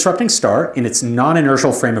tidally disrupting star in its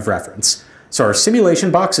non-inertial frame of reference. So our simulation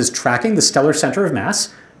box is tracking the stellar center of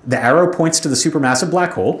mass. The arrow points to the supermassive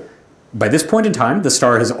black hole. By this point in time, the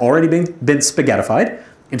star has already been spaghettified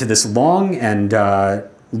into this long and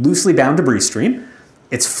loosely bound debris stream.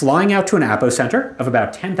 It's flying out to an apocenter of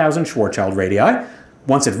about 10,000 Schwarzschild radii.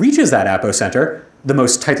 Once it reaches that apocenter, the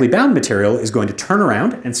most tightly bound material is going to turn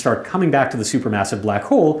around and start coming back to the supermassive black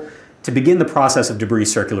hole to begin the process of debris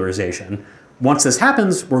circularization. Once this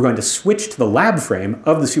happens, we're going to switch to the lab frame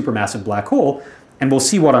of the supermassive black hole, and we'll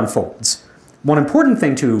see what unfolds. One important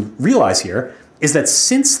thing to realize here is that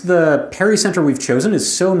since the pericenter we've chosen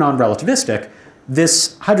is so non-relativistic,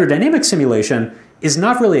 this hydrodynamic simulation is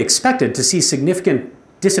not really expected to see significant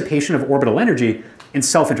dissipation of orbital energy in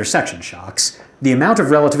self-intersection shocks. The amount of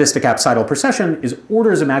relativistic apsidal precession is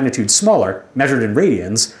orders of magnitude smaller, measured in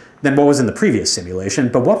radians, than what was in the previous simulation.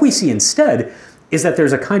 But what we see instead is that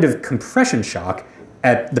there's a kind of compression shock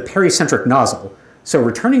at the pericentric nozzle. So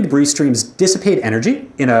returning debris streams dissipate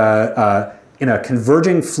energy in a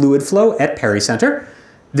converging fluid flow at pericenter.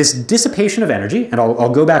 This dissipation of energy, and I'll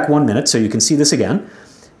go back 1 minute so you can see this again,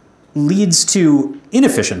 leads to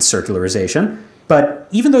inefficient circularization. But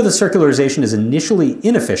even though the circularization is initially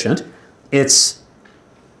inefficient, it's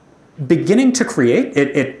beginning to create,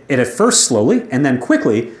 it at first slowly and then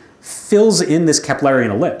quickly fills in this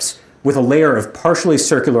Keplerian ellipse with a layer of partially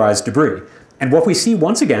circularized debris. And what we see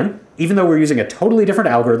once again, even though we're using a totally different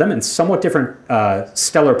algorithm and somewhat different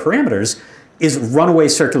stellar parameters, is runaway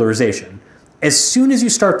circularization. As soon as you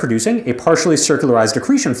start producing a partially circularized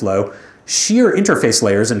accretion flow, shear interface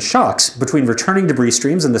layers and shocks between returning debris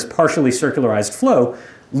streams and this partially circularized flow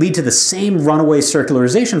lead to the same runaway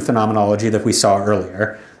circularization phenomenology that we saw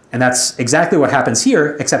earlier. And that's exactly what happens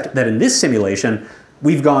here, except that in this simulation,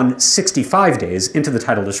 we've gone 65 days into the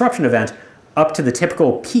tidal disruption event up to the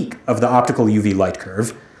typical peak of the optical UV light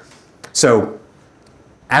curve. So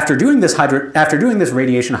after doing this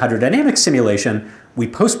radiation hydrodynamics simulation, we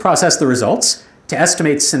post-process the results to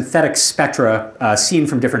estimate synthetic spectra seen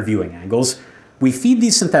from different viewing angles. We feed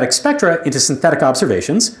these synthetic spectra into synthetic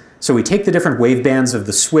observations. So we take the different wavebands of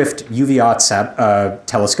the Swift UV-OT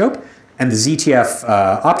telescope and the ZTF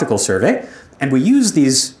optical survey, and we use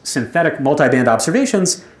these synthetic multiband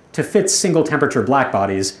observations to fit single temperature black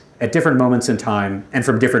bodies at different moments in time and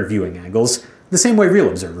from different viewing angles, the same way real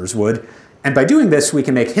observers would. And by doing this, we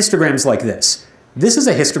can make histograms like this. This is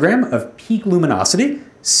a histogram of peak luminosity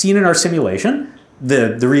seen in our simulation.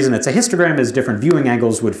 The reason it's a histogram is different viewing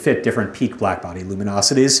angles would fit different peak blackbody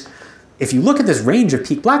luminosities. If you look at this range of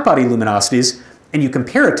peak blackbody luminosities and you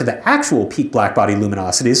compare it to the actual peak blackbody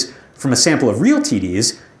luminosities from a sample of real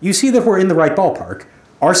TDEs, you see that we're in the right ballpark.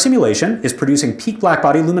 Our simulation is producing peak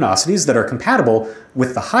blackbody luminosities that are compatible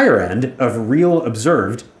with the higher end of real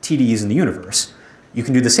observed TDEs in the universe. You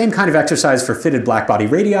can do the same kind of exercise for fitted blackbody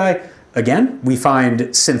radii. Again, we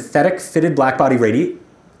find synthetic fitted blackbody radii,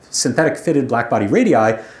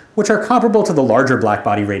 which are comparable to the larger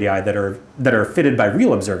blackbody radii that are fitted by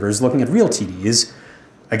real observers looking at real TDEs.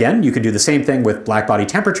 Again, you could do the same thing with blackbody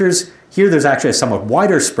temperatures. Here there's actually a somewhat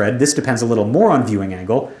wider spread. This depends a little more on viewing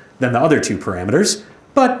angle than the other two parameters.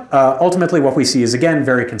 But ultimately what we see is, again,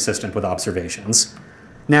 very consistent with observations.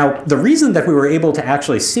 Now, the reason that we were able to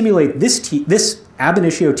actually simulate this ab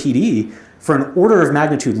initio TDE for an order of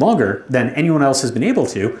magnitude longer than anyone else has been able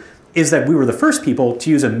to is that we were the first people to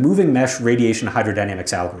use a moving mesh radiation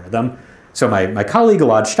hydrodynamics algorithm. So my colleague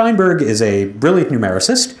Elad Steinberg is a brilliant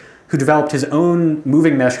numericist who developed his own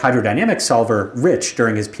moving mesh hydrodynamics solver, Rich,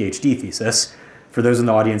 during his PhD thesis. For those in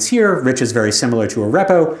the audience here, Rich is very similar to a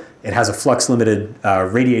repo. It has a flux-limited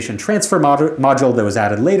radiation transfer module that was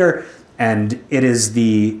added later, and it is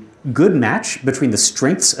the good match between the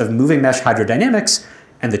strengths of moving mesh hydrodynamics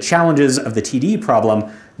and the challenges of the TDE problem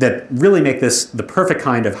that really make this the perfect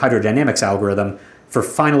kind of hydrodynamics algorithm for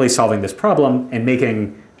finally solving this problem and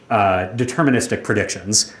making deterministic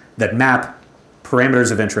predictions that map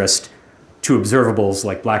parameters of interest to observables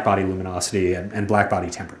like blackbody luminosity and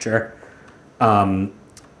blackbody temperature.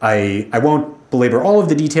 I won't belabor all of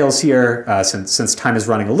the details here since time is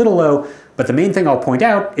running a little low, but the main thing I'll point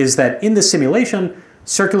out is that in this simulation,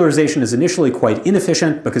 circularization is initially quite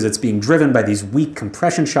inefficient because it's being driven by these weak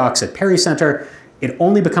compression shocks at pericenter. It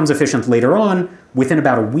only becomes efficient later on, within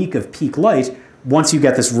about a week of peak light, once you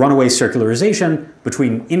get this runaway circularization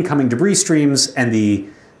between incoming debris streams and the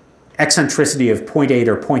eccentricity of 0.8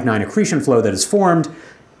 or 0.9 accretion flow that is formed.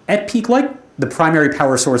 At peak light, the primary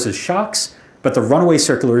power source is shocks, but the runaway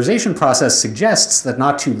circularization process suggests that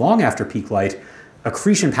not too long after peak light,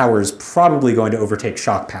 accretion power is probably going to overtake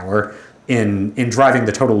shock power in driving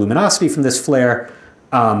the total luminosity from this flare.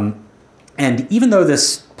 And even though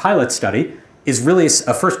this pilot study is really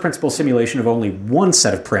a first principle simulation of only one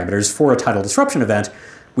set of parameters for a tidal disruption event,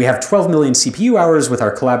 we have 12 million CPU hours with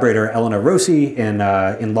our collaborator Elena Rossi in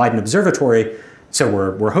Leiden Observatory, so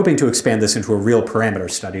we're hoping to expand this into a real parameter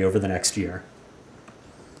study over the next year.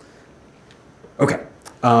 Okay,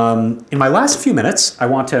 in my last few minutes, I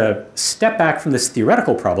want to step back from this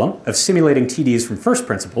theoretical problem of simulating TDs from first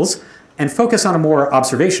principles and focus on a more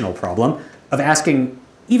observational problem of asking,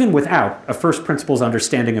 even without a first principles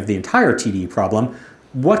understanding of the entire TDE problem,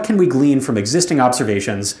 what can we glean from existing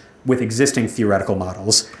observations with existing theoretical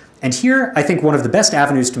models? And here, I think one of the best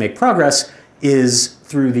avenues to make progress is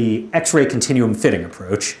through the X-ray continuum fitting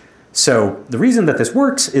approach. So the reason that this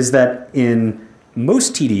works is that in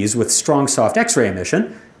most TDs with strong soft X-ray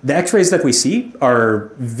emission, the X-rays that we see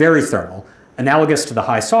are very thermal, analogous to the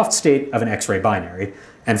high soft state of an X-ray binary.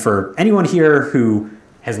 And for anyone here who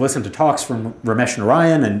has listened to talks from Ramesh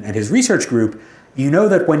Narayan and his research group, you know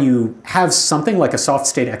that when you have something like a soft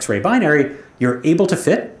state X-ray binary, you're able to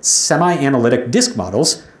fit semi-analytic disk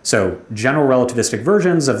models, so general relativistic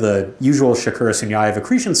versions of the usual Shakura-Sunyaev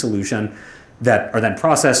accretion solution that are then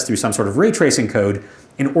processed through some sort of ray tracing code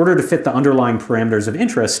in order to fit the underlying parameters of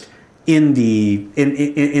interest in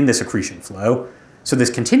this accretion flow. So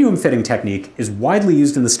this continuum fitting technique is widely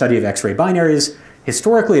used in the study of X-ray binaries.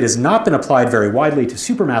 Historically, it has not been applied very widely to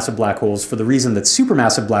supermassive black holes for the reason that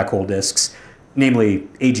supermassive black hole disks, namely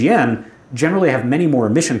AGN, generally have many more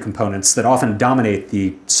emission components that often dominate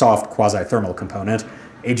the soft quasi-thermal component.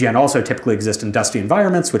 AGN also typically exist in dusty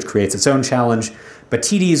environments, which creates its own challenge, but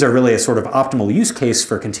TDs are really a sort of optimal use case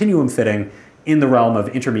for continuum fitting in the realm of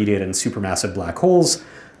intermediate and supermassive black holes.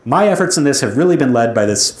 My efforts in this have really been led by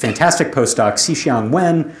this fantastic postdoc, Xixiang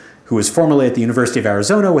Wen, who was formerly at the University of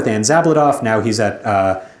Arizona with Ann Zabladoff. Now he's at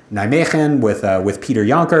Nijmegen with Peter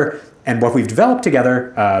Jonker. And what we've developed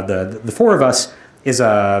together, the four of us, is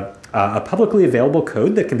a publicly available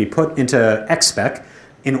code that can be put into XSpec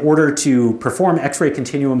in order to perform X-ray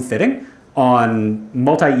continuum fitting on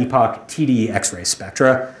multi-epoch TDE X-ray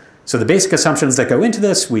spectra. So the basic assumptions that go into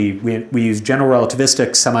this, we use general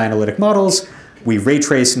relativistic semi-analytic models. We ray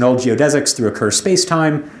trace null geodesics through a Kerr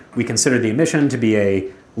spacetime. We consider the emission to be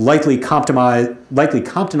a likely Comptonized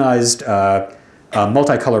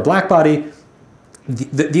multicolor blackbody.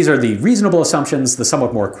 These are the reasonable assumptions. The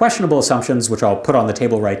somewhat more questionable assumptions, which I'll put on the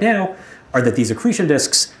table right now, are that these accretion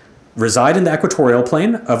disks reside in the equatorial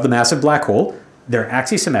plane of the massive black hole. They're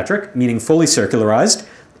axisymmetric, meaning fully circularized,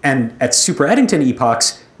 and at super Eddington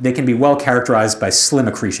epochs, they can be well characterized by slim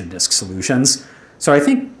accretion disk solutions. So I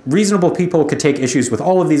think reasonable people could take issues with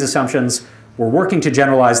all of these assumptions. We're working to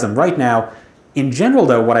generalize them right now. In general,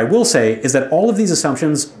 though, what I will say is that all of these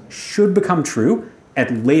assumptions should become true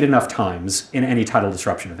at late enough times in any tidal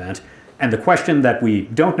disruption event. And the question that we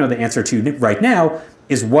don't know the answer to right now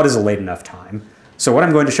is, what is a late enough time? So what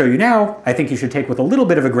I'm going to show you now, I think you should take with a little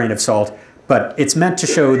bit of a grain of salt, but it's meant to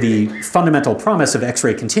show the fundamental promise of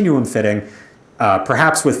X-ray continuum fitting,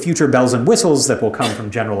 perhaps with future bells and whistles that will come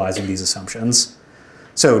from generalizing these assumptions.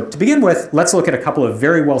 So to begin with, let's look at a couple of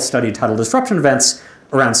very well-studied tidal disruption events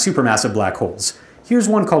around supermassive black holes. Here's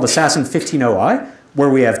one called Assassin 15OI, where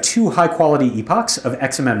we have two high-quality epochs of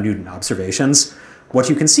XMM Newton observations. What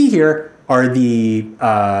you can see here are the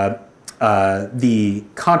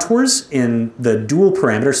contours in the dual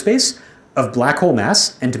parameter space of black hole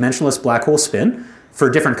mass and dimensionless black hole spin for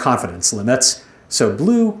different confidence limits. So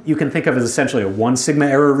blue you can think of as essentially a 1 sigma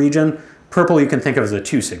error region. Purple you can think of as a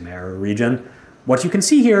 2 sigma error region. What you can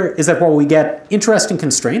see here is that while we get interesting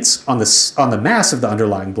constraints on the mass of the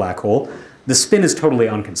underlying black hole, the spin is totally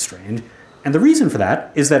unconstrained. And the reason for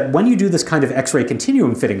that is that when you do this kind of X-ray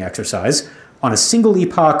continuum fitting exercise on a single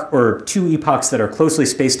epoch or two epochs that are closely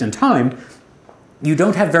spaced in time, you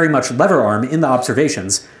don't have very much lever arm in the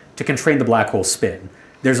observations to constrain the black hole spin.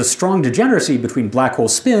 there's a strong degeneracy between black hole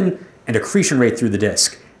spin and accretion rate through the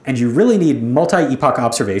disk. And you really need multi-epoch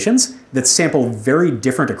observations that sample very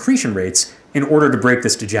different accretion rates in order to break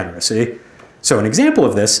this degeneracy. So an example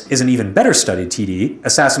of this is an even better studied TDE,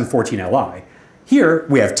 Assassin 14Li. Here,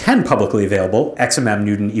 we have 10 publicly available XMM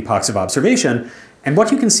Newton epochs of observation, and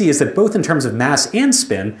what you can see is that both in terms of mass and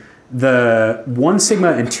spin, the 1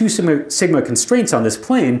 sigma and 2 sigma constraints on this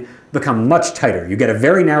plane become much tighter. You get a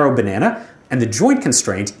very narrow banana, and the joint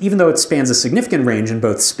constraint, even though it spans a significant range in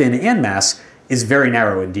both spin and mass, is very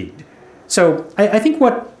narrow indeed. So I think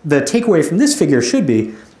what the takeaway from this figure should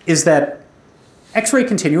be is that X-ray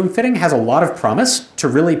continuum fitting has a lot of promise to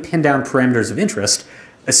really pin down parameters of interest,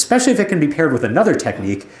 especially if it can be paired with another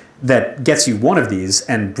technique that gets you one of these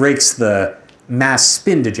and breaks the mass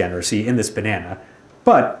spin degeneracy in this banana.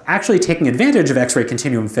 But actually taking advantage of X-ray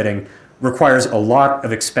continuum fitting requires a lot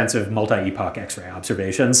of expensive multi-epoch X-ray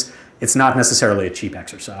observations. It's not necessarily a cheap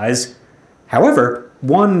exercise. However,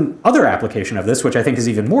 one other application of this, which I think is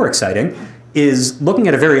even more exciting, is looking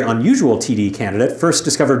at a very unusual TDE candidate first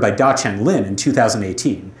discovered by Da-Cheng Lin in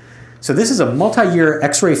 2018. So this is a multi-year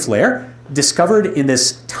X-ray flare discovered in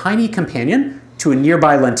this tiny companion to a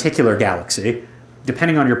nearby lenticular galaxy.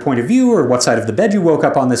 Depending on your point of view or what side of the bed you woke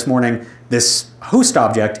up on this morning, this host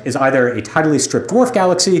object is either a tidally stripped dwarf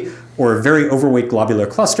galaxy or a very overweight globular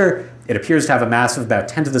cluster. It appears to have a mass of about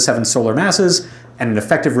 10 to the 7 solar masses and an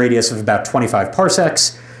effective radius of about 25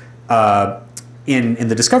 parsecs. In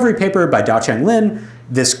the discovery paper by Da-Cheng Lin,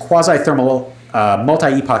 this quasi-thermal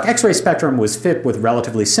multi-epoch X-ray spectrum was fit with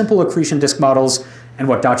relatively simple accretion disk models, and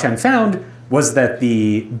what Da-Cheng found was that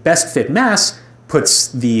the best fit mass puts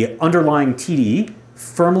the underlying TDE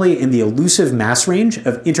firmly in the elusive mass range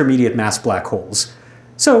of intermediate mass black holes.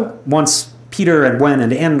 So once Peter and Wen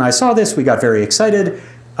and Ann and I saw this, we got very excited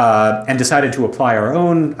and decided to apply our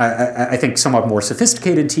own, I think, somewhat more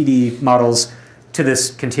sophisticated TDE models to this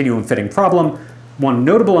continuum fitting problem. One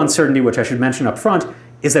notable uncertainty, which I should mention up front,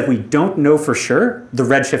 is that we don't know for sure the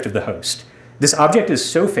redshift of the host. This object is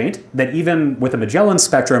so faint that even with a Magellan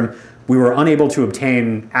spectrum, we were unable to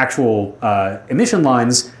obtain actual emission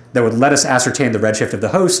lines that would let us ascertain the redshift of the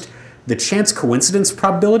host. The chance coincidence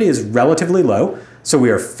probability is relatively low, so we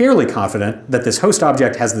are fairly confident that this host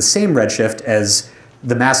object has the same redshift as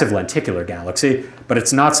the massive lenticular galaxy, but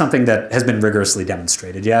it's not something that has been rigorously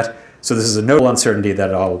demonstrated yet. So this is a notable uncertainty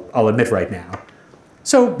that I'll admit right now.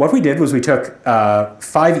 So what we did was we took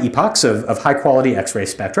 5 epochs of high-quality X-ray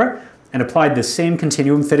spectra and applied the same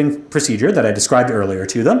continuum fitting procedure that I described earlier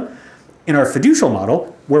to them. In our fiducial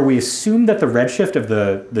model, where we assume that the redshift of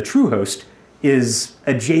the true host is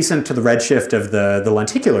adjacent to the redshift of the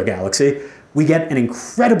lenticular galaxy, we get an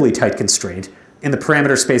incredibly tight constraint in the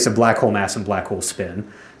parameter space of black hole mass and black hole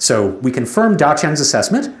spin. So we confirm Da-Cheng's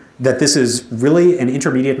assessment that this is really an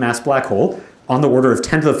intermediate mass black hole on the order of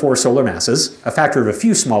 10 to the 4 solar masses, a factor of a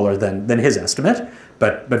few smaller than his estimate,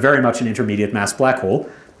 but very much an intermediate mass black hole.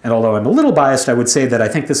 And although I'm a little biased, I would say that I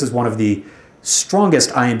think this is one of the strongest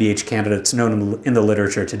IMBH candidates known in the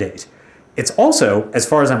literature to date. It's also, as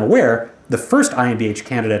far as I'm aware, the first IMBH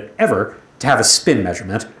candidate ever to have a spin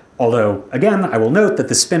measurement, although, again, I will note that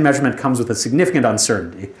the spin measurement comes with a significant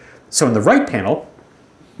uncertainty. So in the right panel,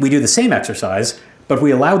 we do the same exercise, but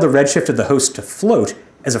we allow the redshift of the host to float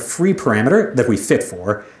as a free parameter that we fit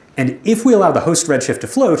for. And if we allow the host redshift to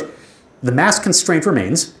float, the mass constraint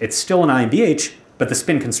remains. It's still an IMBH, but the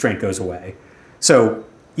spin constraint goes away. So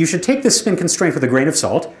you should take this spin constraint with a grain of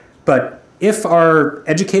salt, but if our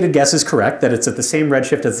educated guess is correct, that it's at the same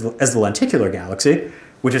redshift as the lenticular galaxy,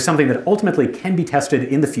 which is something that ultimately can be tested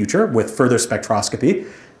in the future with further spectroscopy,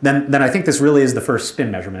 then I think this really is the first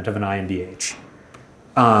spin measurement of an IMBH.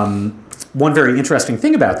 One very interesting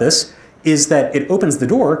thing about this is that it opens the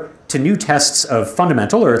door to new tests of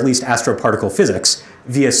fundamental, or at least astroparticle physics,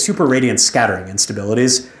 via superradiant scattering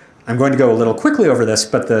instabilities. I'm going to go a little quickly over this,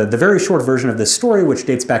 but the very short version of this story, which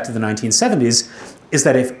dates back to the 1970s, is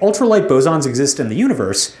that if ultralight bosons exist in the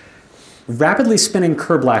universe, rapidly spinning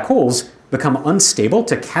Kerr black holes become unstable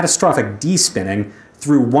to catastrophic de-spinning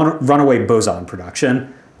through runaway boson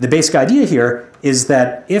production. The basic idea here is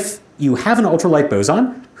that if you have an ultralight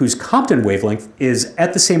boson whose Compton wavelength is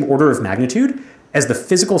at the same order of magnitude as the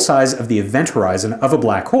physical size of the event horizon of a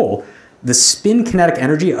black hole, the spin kinetic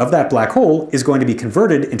energy of that black hole is going to be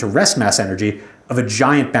converted into rest mass energy of a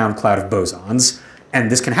giant bound cloud of bosons. And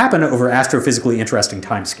this can happen over astrophysically interesting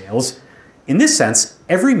timescales. In this sense,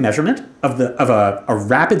 every measurement of a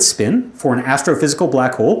rapid spin for an astrophysical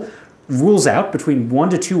black hole rules out between 1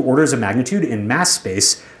 to 2 orders of magnitude in mass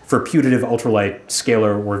space for putative ultralight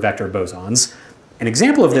scalar or vector bosons. An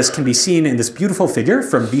example of this can be seen in this beautiful figure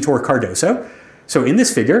from Vitor Cardoso. So in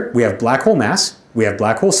this figure, we have black hole mass, we have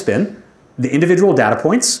black hole spin. The individual data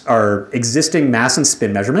points are existing mass and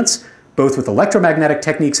spin measurements, both with electromagnetic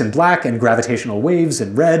techniques in black and gravitational waves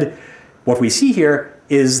in red. What we see here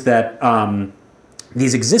is that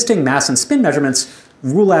these existing mass and spin measurements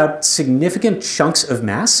rule out significant chunks of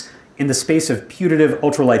mass in the space of putative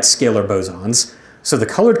ultralight scalar bosons. So the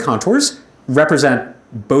colored contours represent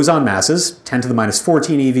boson masses, 10 to the minus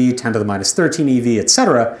 14 eV, 10 to the minus 13 eV,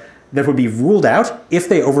 etc., that would be ruled out if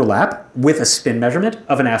they overlap with a spin measurement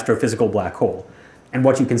of an astrophysical black hole. And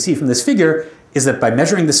what you can see from this figure is that by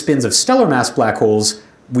measuring the spins of stellar mass black holes,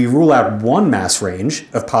 we rule out one mass range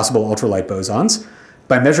of possible ultralight bosons.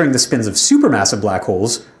 By measuring the spins of supermassive black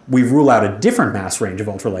holes, we rule out a different mass range of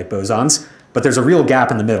ultralight bosons, but there's a real gap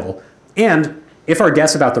in the middle. And if our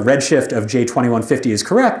guess about the redshift of J2150 is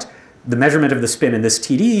correct, the measurement of the spin in this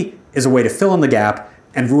TD is a way to fill in the gap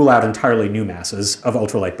and rule out entirely new masses of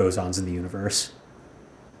ultralight bosons in the universe.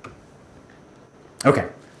 Okay,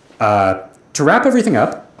 to wrap everything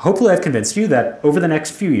up, hopefully I've convinced you that over the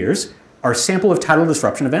next few years, our sample of tidal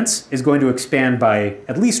disruption events is going to expand by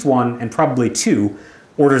at least 1 and probably 2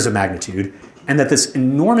 orders of magnitude, and that this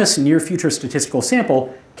enormous near-future statistical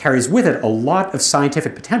sample carries with it a lot of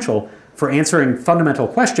scientific potential for answering fundamental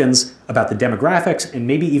questions about the demographics and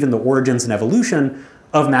maybe even the origins and evolution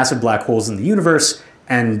of massive black holes in the universe.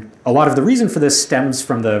 And a lot of the reason for this stems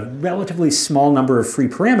from the relatively small number of free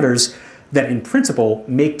parameters that in principle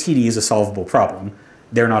make TDEs a solvable problem.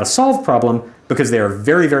 They're not a solved problem because they are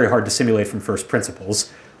very, very hard to simulate from first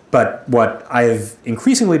principles. But what I've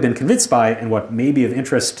increasingly been convinced by, and what may be of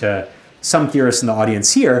interest to some theorists in the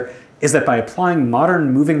audience here, is that by applying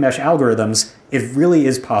modern moving mesh algorithms, it really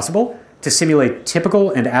is possible to simulate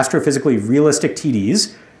typical and astrophysically realistic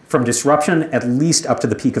TDEs from disruption at least up to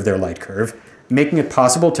the peak of their light curve, making it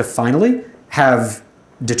possible to finally have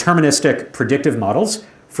deterministic predictive models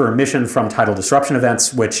for emission from tidal disruption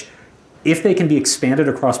events, which, if they can be expanded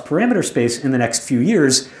across parameter space in the next few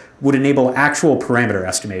years, would enable actual parameter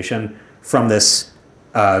estimation from this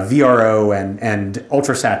VRO and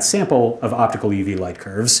ULTRASAT sample of optical UV light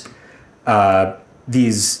curves.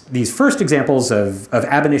 These first examples of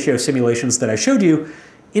ab initio simulations that I showed you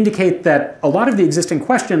indicate that a lot of the existing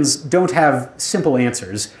questions don't have simple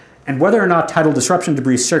answers, and whether or not tidal disruption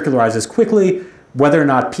debris circularizes quickly, whether or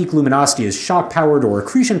not peak luminosity is shock-powered or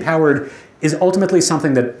accretion-powered, is ultimately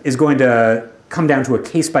something that is going to come down to a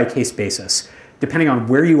case-by-case basis, depending on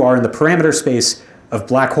where you are in the parameter space of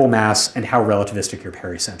black hole mass and how relativistic your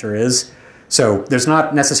pericenter is. So there's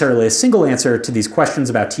not necessarily a single answer to these questions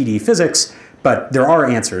about TDE physics, but there are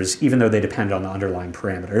answers, even though they depend on the underlying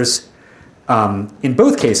parameters. In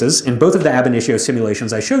both cases, in both of the ab initio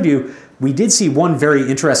simulations I showed you, we did see one very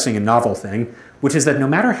interesting and novel thing, which is that no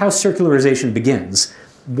matter how circularization begins,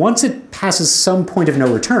 once it passes some point of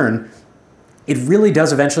no return, it really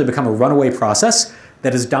does eventually become a runaway process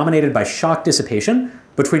that is dominated by shock dissipation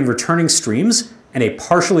between returning streams and a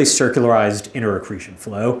partially circularized inner accretion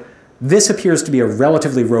flow. This appears to be a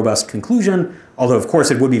relatively robust conclusion, although of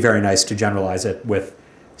course it would be very nice to generalize it with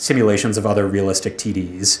simulations of other realistic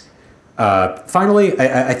TDEs. Finally,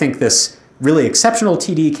 I think this really exceptional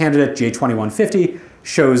TDE candidate, J2150,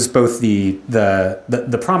 shows both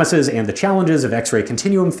the promises and the challenges of X-ray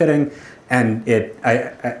continuum fitting, and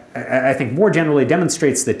I think more generally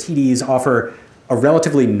demonstrates that TDEs offer a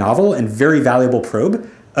relatively novel and very valuable probe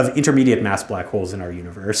of intermediate mass black holes in our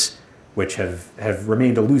universe, which have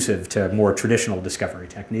remained elusive to more traditional discovery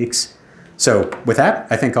techniques. So with that,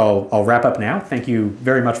 I think I'll wrap up now. Thank you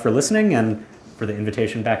very much for listening and for the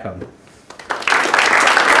invitation back home.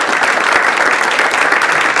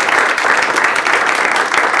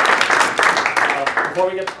 Before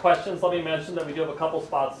we get to questions, let me mention that we do have a couple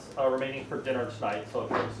spots remaining for dinner tonight. So if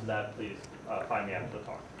you're interested in that, please find me after the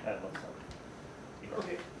talk. And let's start.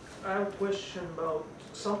 Okay, I have a question about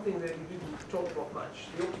something that you didn't talk about much,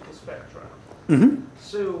 the optical spectra. Mm-hmm.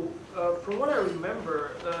 So, from what I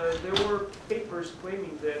remember, there were papers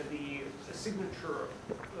claiming that the signature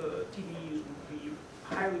TDEs would be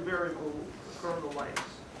highly variable coronal lines.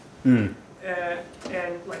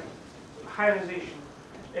 And like ionization.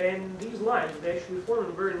 And these lines, they actually form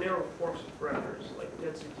in very narrow forms of parameters, like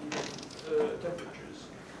density and temperatures.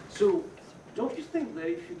 So, don't you think that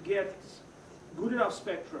if you get good enough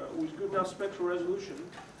spectra with good enough spectral resolution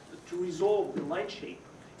to resolve the line shape,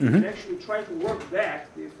 you can actually try to work back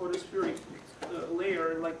the photospheric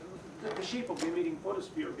layer, like the shape of the emitting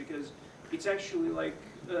photosphere, because it's actually like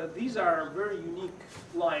these are very unique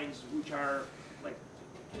lines, which are like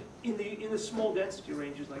in the small density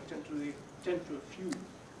ranges, like 10 to a few.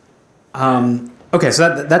 Okay,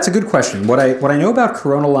 so that's a good question. What I know about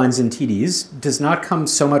coronal lines in TDs does not come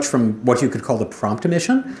so much from what you could call the prompt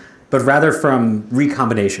emission, but rather from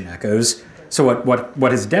recombination echoes. So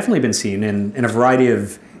what has definitely been seen in a variety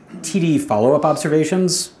of TD follow-up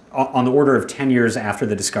observations on the order of 10 years after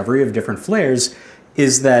the discovery of different flares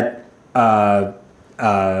is that high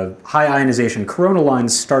ionization coronal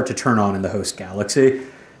lines start to turn on in the host galaxy.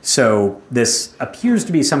 So this appears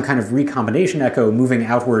to be some kind of recombination echo moving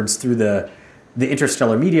outwards through the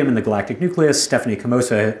interstellar medium in the galactic nucleus. Stephanie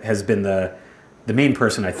Camosa has been the main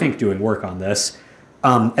person, I think, doing work on this.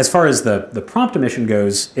 As far as the prompt emission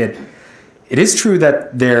goes, it is true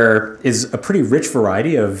that there is a pretty rich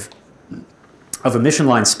variety of emission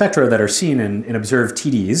line spectra that are seen in observed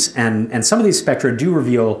TDs, and some of these spectra do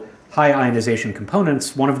reveal high ionization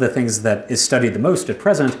components. One of the things that is studied the most at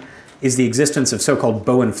present is the existence of so-called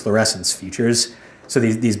Bowen fluorescence features. So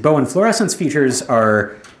these Bowen fluorescence features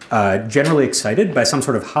are generally excited by some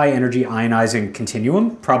sort of high energy ionizing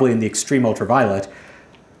continuum, probably in the extreme ultraviolet.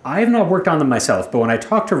 I have not worked on them myself, but when I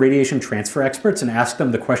talk to radiation transfer experts and ask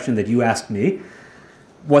them the question that you asked me,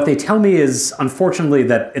 what they tell me is, unfortunately,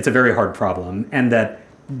 that it's a very hard problem, and that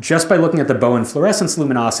just by looking at the Bowen fluorescence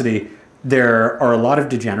luminosity, there are a lot of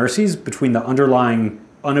degeneracies between the underlying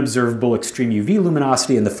unobservable extreme UV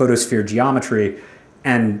luminosity and the photosphere geometry,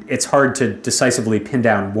 and it's hard to decisively pin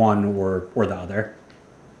down one or the other.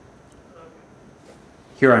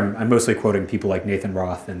 Here I'm mostly quoting people like Nathan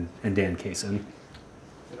Roth and Dan Kaysen.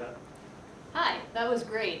 Hi, that was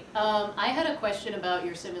great. I had a question about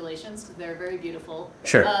your simulations because they're very beautiful.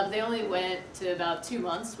 Sure. They only went to about 2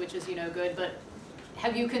 months, which is good, but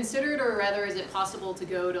have you considered, or rather is it possible to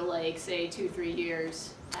go to like, say, 2-3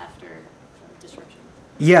 years after disruption?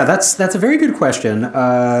 Yeah, that's a very good question.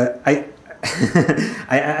 I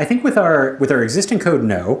think with our existing code,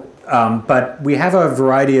 no, but we have a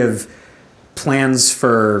variety of plans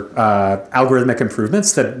for algorithmic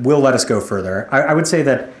improvements that will let us go further. I would say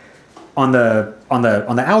that on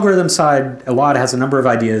the algorithm side, Elad has a number of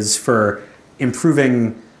ideas for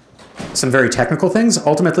improving some very technical things.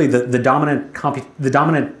 Ultimately, the dominant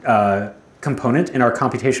component in our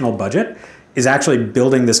computational budget is actually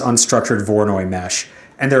building this unstructured Voronoi mesh,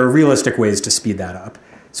 and there are realistic ways to speed that up.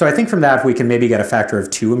 So I think from that we can maybe get a factor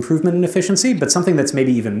of 2 improvement in efficiency, but something that's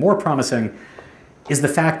maybe even more promising is the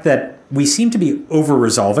fact that we seem to be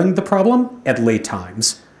over-resolving the problem at late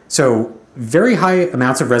times. So very high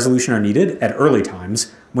amounts of resolution are needed at early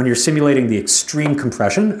times when you're simulating the extreme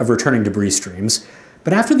compression of returning debris streams.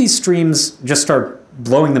 But after these streams just start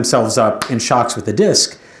blowing themselves up in shocks with the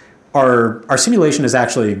disk, our simulation is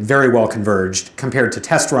actually very well converged compared to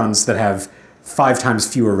test runs that have 5 times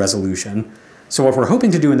fewer resolution. So what we're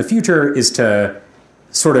hoping to do in the future is to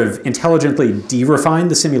sort of intelligently de-refine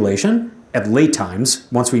the simulation at late times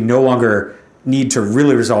once we no longer need to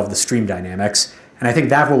really resolve the stream dynamics. And I think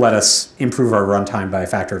that will let us improve our runtime by a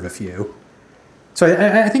factor of a few. So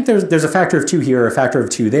I think there's a factor of 2 here, a factor of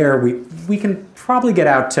 2 there. We can probably get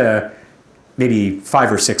out to maybe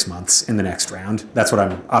 5 or 6 months in the next round. That's what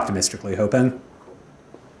I'm optimistically hoping.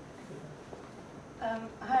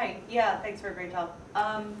 Hi, yeah, thanks for a great talk.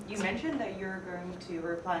 You mentioned that you're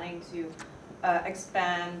planning to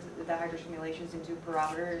expand the hydro simulations into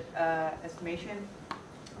parameter estimation,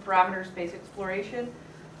 parameter space exploration.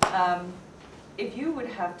 If you would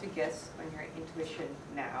have to guess on your intuition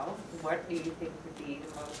now, what do you think would be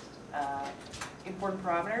the most important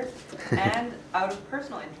parameters? And out of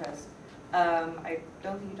personal interest, I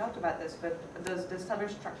don't think you talked about this, but does the stellar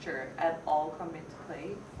structure at all come into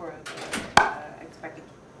play for the expected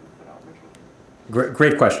photometry?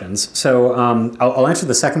 Great questions. So I'll answer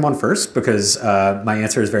the second one first because my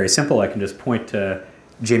answer is very simple. I can just point to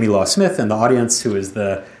Jamie Law-Smith in the audience, who is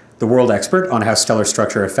the world expert on how stellar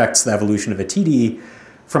structure affects the evolution of a TDE.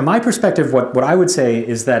 From my perspective, what I would say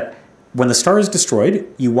is that when the star is destroyed,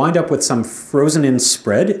 you wind up with some frozen-in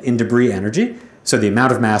spread in debris energy, so the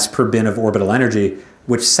amount of mass per bin of orbital energy,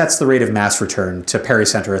 which sets the rate of mass return to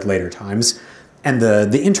pericenter at later times. And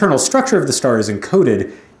the internal structure of the star is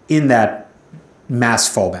encoded in that mass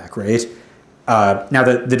fallback rate. Now,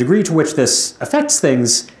 the degree to which this affects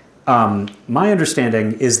things, my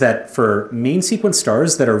understanding is that for main sequence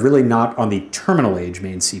stars that are really not on the terminal age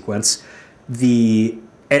main sequence, and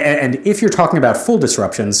if you're talking about full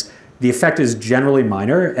disruptions, the effect is generally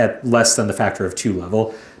minor at less than the factor of 2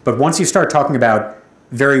 level. But once you start talking about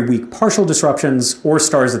very weak partial disruptions or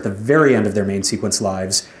stars at the very end of their main sequence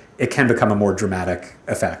lives, it can become a more dramatic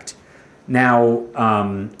effect. Now,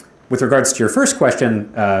 with regards to your first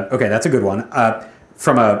question, okay, that's a good one.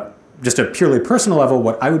 From just a purely personal level,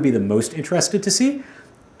 what I would be the most interested to see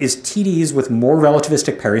is TDEs with more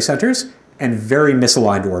relativistic pericenters and very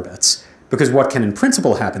misaligned orbits. Because what can in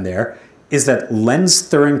principle happen there is that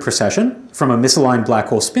lens-Thirring precession from a misaligned black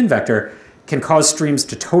hole spin vector can cause streams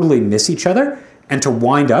to totally miss each other and to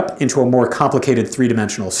wind up into a more complicated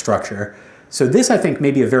three-dimensional structure. So this, I think,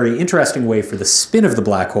 may be a very interesting way for the spin of the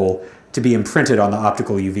black hole to be imprinted on the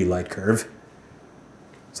optical UV light curve.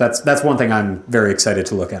 So that's one thing I'm very excited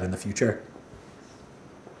to look at in the future.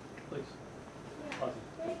 Please. Yeah,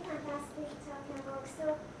 very fantastic talking about.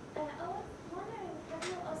 So I was wondering, have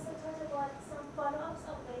you also thought about some follow-ups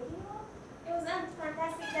of radio? It was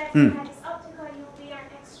fantastic that we had this optical UV and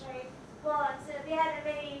X-ray, but we had a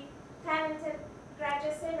very talented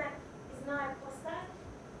graduate student that is now a postdoc,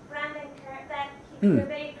 Brandon Kerr, that he did a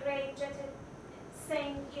very great jetted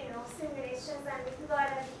same, simulations, and we figured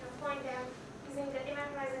that we can find them using the event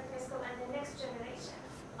horizon telescope and the next generation,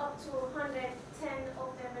 up to 110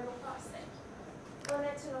 of them megaparsec. I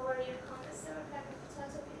wanted to know where your comments are, have you thought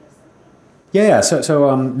of it or something? Yeah.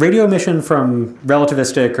 So radio emission from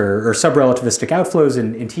relativistic or subrelativistic outflows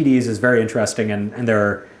in TDEs is very interesting, and there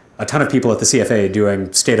are a ton of people at the CFA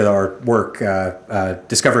doing state-of-the-art work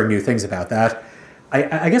discovering new things about that.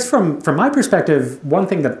 I guess from my perspective, one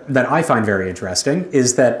thing that I find very interesting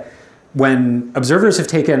is that when observers have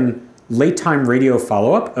taken late-time radio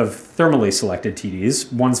follow-up of thermally selected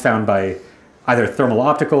TDEs, ones found by either thermal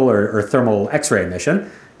optical or thermal X-ray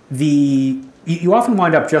emission, you often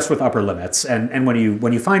wind up just with upper limits, and when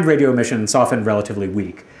you find radio emission, it's often relatively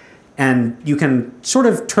weak. And you can sort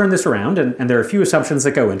of turn this around, and there are a few assumptions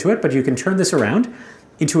that go into it, but you can turn this around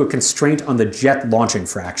into a constraint on the jet launching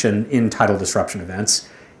fraction in tidal disruption events.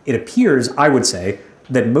 It appears, I would say,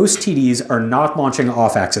 that most TDEs are not launching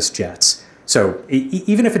off-axis jets. So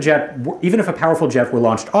even if a powerful jet were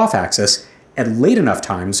launched off-axis, at late enough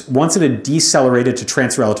times, once it had decelerated to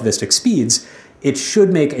transrelativistic speeds, it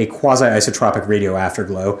should make a quasi-isotropic radio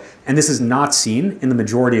afterglow, and this is not seen in the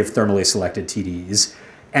majority of thermally selected TDEs.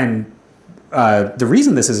 And the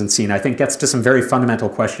reason this isn't seen, I think, gets to some very fundamental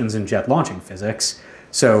questions in jet launching physics.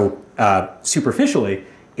 So superficially,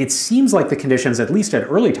 it seems like the conditions, at least at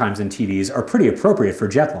early times in TDEs, are pretty appropriate for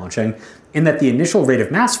jet launching, in that the initial rate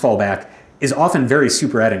of mass fallback is often very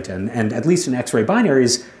super Eddington, and at least in X-ray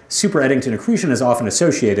binaries, super Eddington accretion is often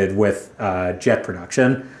associated with jet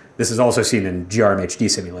production. This is also seen in GRMHD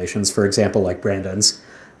simulations, for example, like Brandon's.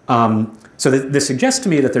 So this suggests to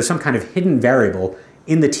me that there's some kind of hidden variable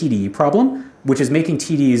in the TDE problem, which is making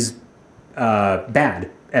TDEs bad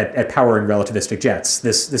at powering relativistic jets.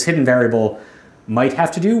 This hidden variable might have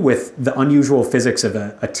to do with the unusual physics of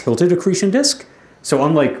a tilted accretion disk. So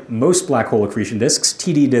unlike most black hole accretion disks,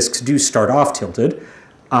 TDE disks do start off tilted.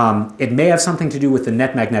 It may have something to do with the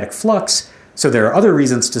net magnetic flux. So there are other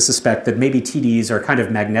reasons to suspect that maybe TDEs are kind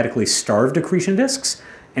of magnetically starved accretion disks,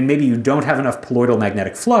 and maybe you don't have enough colloidal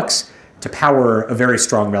magnetic flux to power a very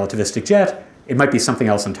strong relativistic jet. It might be something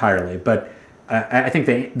else entirely. But I think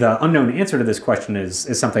the unknown answer to this question is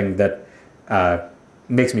something that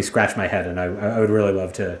makes me scratch my head, and I would really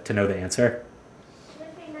love to know the answer.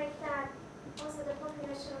 One thing like that, also the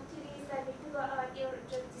population of TDEs that we figure out, you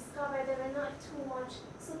just discovered there were not too much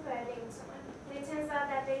super Eddington. And it turns out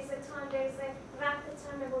that there is a rapid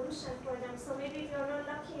time evolution for them. So maybe we were not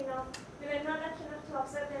lucky enough to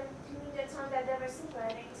observe them to meet the time that they were super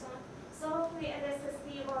Eddington. So hopefully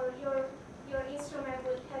LSST or your instrument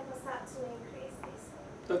would help us out to increase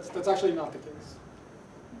this. That's actually not the case.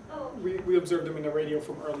 Oh. We observed them in the radio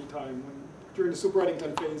from early time, during the super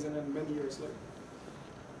Eddington phase, and then many years later.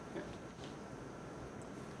 Yeah.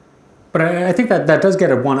 But I think that does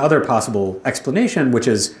get at one other possible explanation, which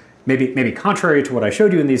is maybe contrary to what I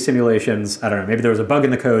showed you in these simulations. I don't know, maybe there was a bug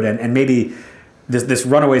in the code, and maybe this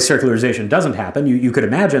runaway circularization doesn't happen. You could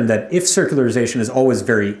imagine that if circularization is always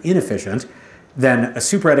very inefficient, then a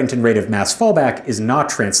super Eddington rate of mass fallback is not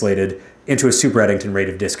translated into a super Eddington rate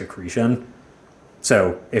of disk accretion.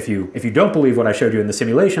 So if you don't believe what I showed you in the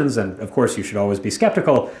simulations, and of course you should always be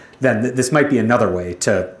skeptical, then this might be another way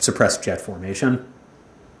to suppress jet formation.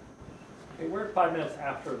 Okay, we're 5 minutes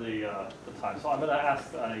after the time, so I'm going to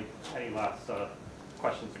ask any last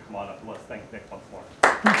questions to come on up, and let's thank Nick once more.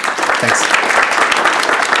 Thanks.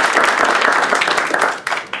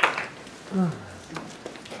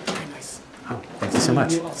 Very nice. Oh, thank you so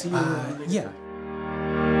much. I'll see you Yeah.